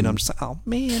pulling him in, I'm just like, oh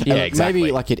man. Yeah, exactly.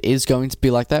 Maybe like it is going to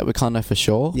be like that. We can't know for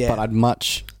sure. Yeah. But I'd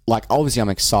much like obviously I'm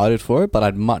excited for it, but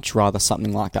I'd much rather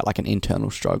something like that, like an internal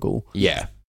struggle. Yeah.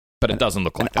 But it doesn't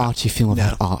look An like that. arty film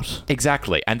about art.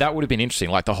 Exactly. And that would have been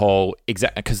interesting, like the whole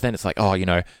because then it's like, oh,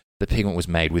 the pigment was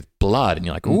made with blood, and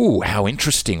you're like, ooh, how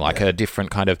interesting, like a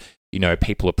different kind of,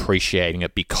 people appreciating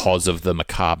it because of the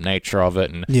macabre nature of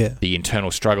it and the internal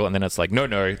struggle. And then it's like,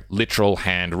 no, literal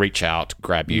hand, reach out,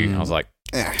 grab you. And I was like,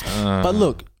 But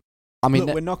look, I mean,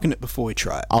 Look, we're knocking it before we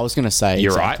try it. I was going to say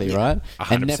You're right. exactly right.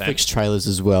 100%. And Netflix trailers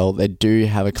as well, they do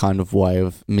have a kind of way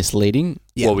of misleading.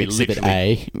 Yeah. Well, we Exhibit literally,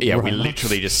 A. yeah, we Roma.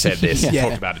 literally just said this, Yeah.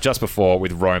 talked about it just before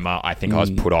with Roma. I think I was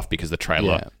put off because the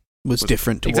trailer. Yeah. was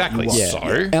different to Exactly. what you Yeah. watched.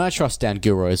 So, And I trust Dan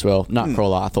Gilroy as well.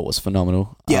 Nightcrawler I thought was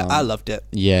phenomenal. Yeah, I loved it.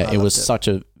 Yeah, I it was loved it. such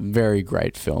a very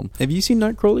great film. Have you seen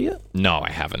Nightcrawler yet? no, I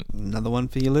haven't. Another one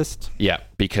for your list? Yeah,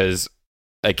 because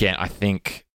again, I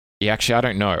think actually I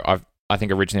don't know. I think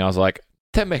originally I was like,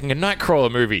 they're making a Nightcrawler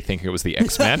movie, thinking it was the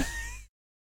X-Men.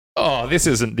 Oh, this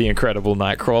isn't the Incredible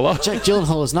Nightcrawler. Jack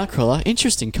Gyllenhaal as Nightcrawler.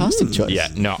 Interesting casting choice. Yeah,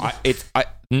 no,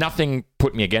 nothing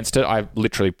put me against it. I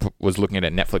literally was looking at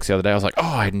it Netflix the other day. I was like, oh,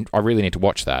 I really need to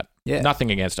watch that. Yeah. Nothing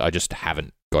against it. I just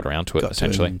haven't got around to it, Got to it.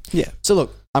 essentially. Yeah. So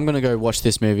look, I'm gonna go watch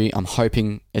this movie. I'm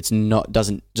hoping it's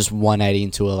doesn't just 180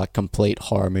 into a like complete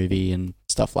horror movie and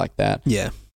stuff like that. Yeah.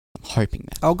 I'm hoping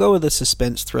that. I'll go with a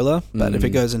suspense thriller, but if it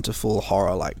Mm. goes into full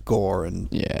horror, like gore and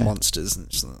Yeah. monsters, and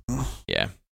it's like, ugh. Yeah.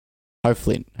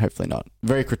 Hopefully not.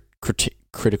 Very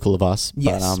critical of us.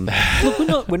 Yes. But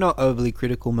Look, we're not overly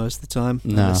critical most of the time,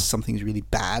 No. unless something's really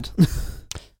bad.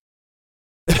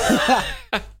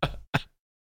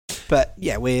 But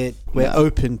yeah, we're No.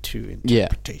 open to yeah,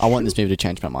 interpretation. I want this movie to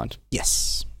change my mind.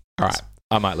 Yes. All right.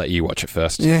 I might let you watch it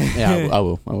first. Yeah, I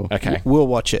will. Okay. We'll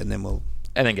watch it and then we'll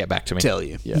And then get back to me. tell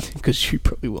you. Yeah. Because you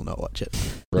probably will not watch it.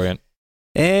 Brilliant.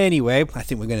 Anyway, I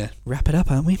think we're going to wrap it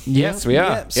up, aren't we? Yes, we are.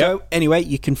 Yeah. So anyway,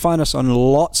 you can find us on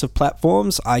lots of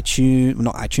platforms.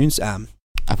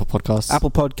 Apple Podcasts.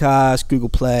 Apple Podcasts, Google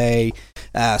Play,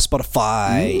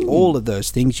 Spotify, all of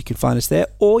those things. You can find us there,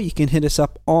 or you can hit us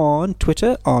up on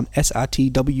Twitter on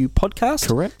SRTW Podcast.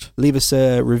 Correct. Leave us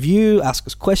a review, ask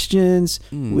us questions.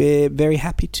 We're very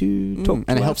happy to talk to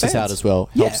And it our helps us fans. out as well.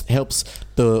 Yeah. Helps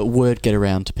the word get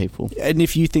around to people. And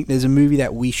if you think there's a movie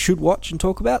that we should watch and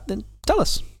talk about, then tell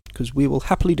us, because we will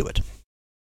happily do it.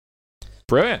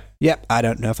 Brilliant. Yep, I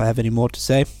don't know if I have any more to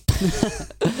say.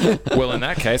 Well, in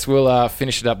that case, we'll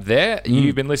finish it up there.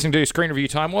 You've been listening to Screen Review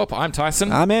Time Warp. I'm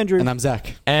Tyson. I'm Andrew. And I'm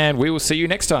Zach. And we will see you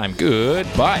next time.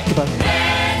 Goodbye.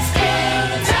 Goodbye.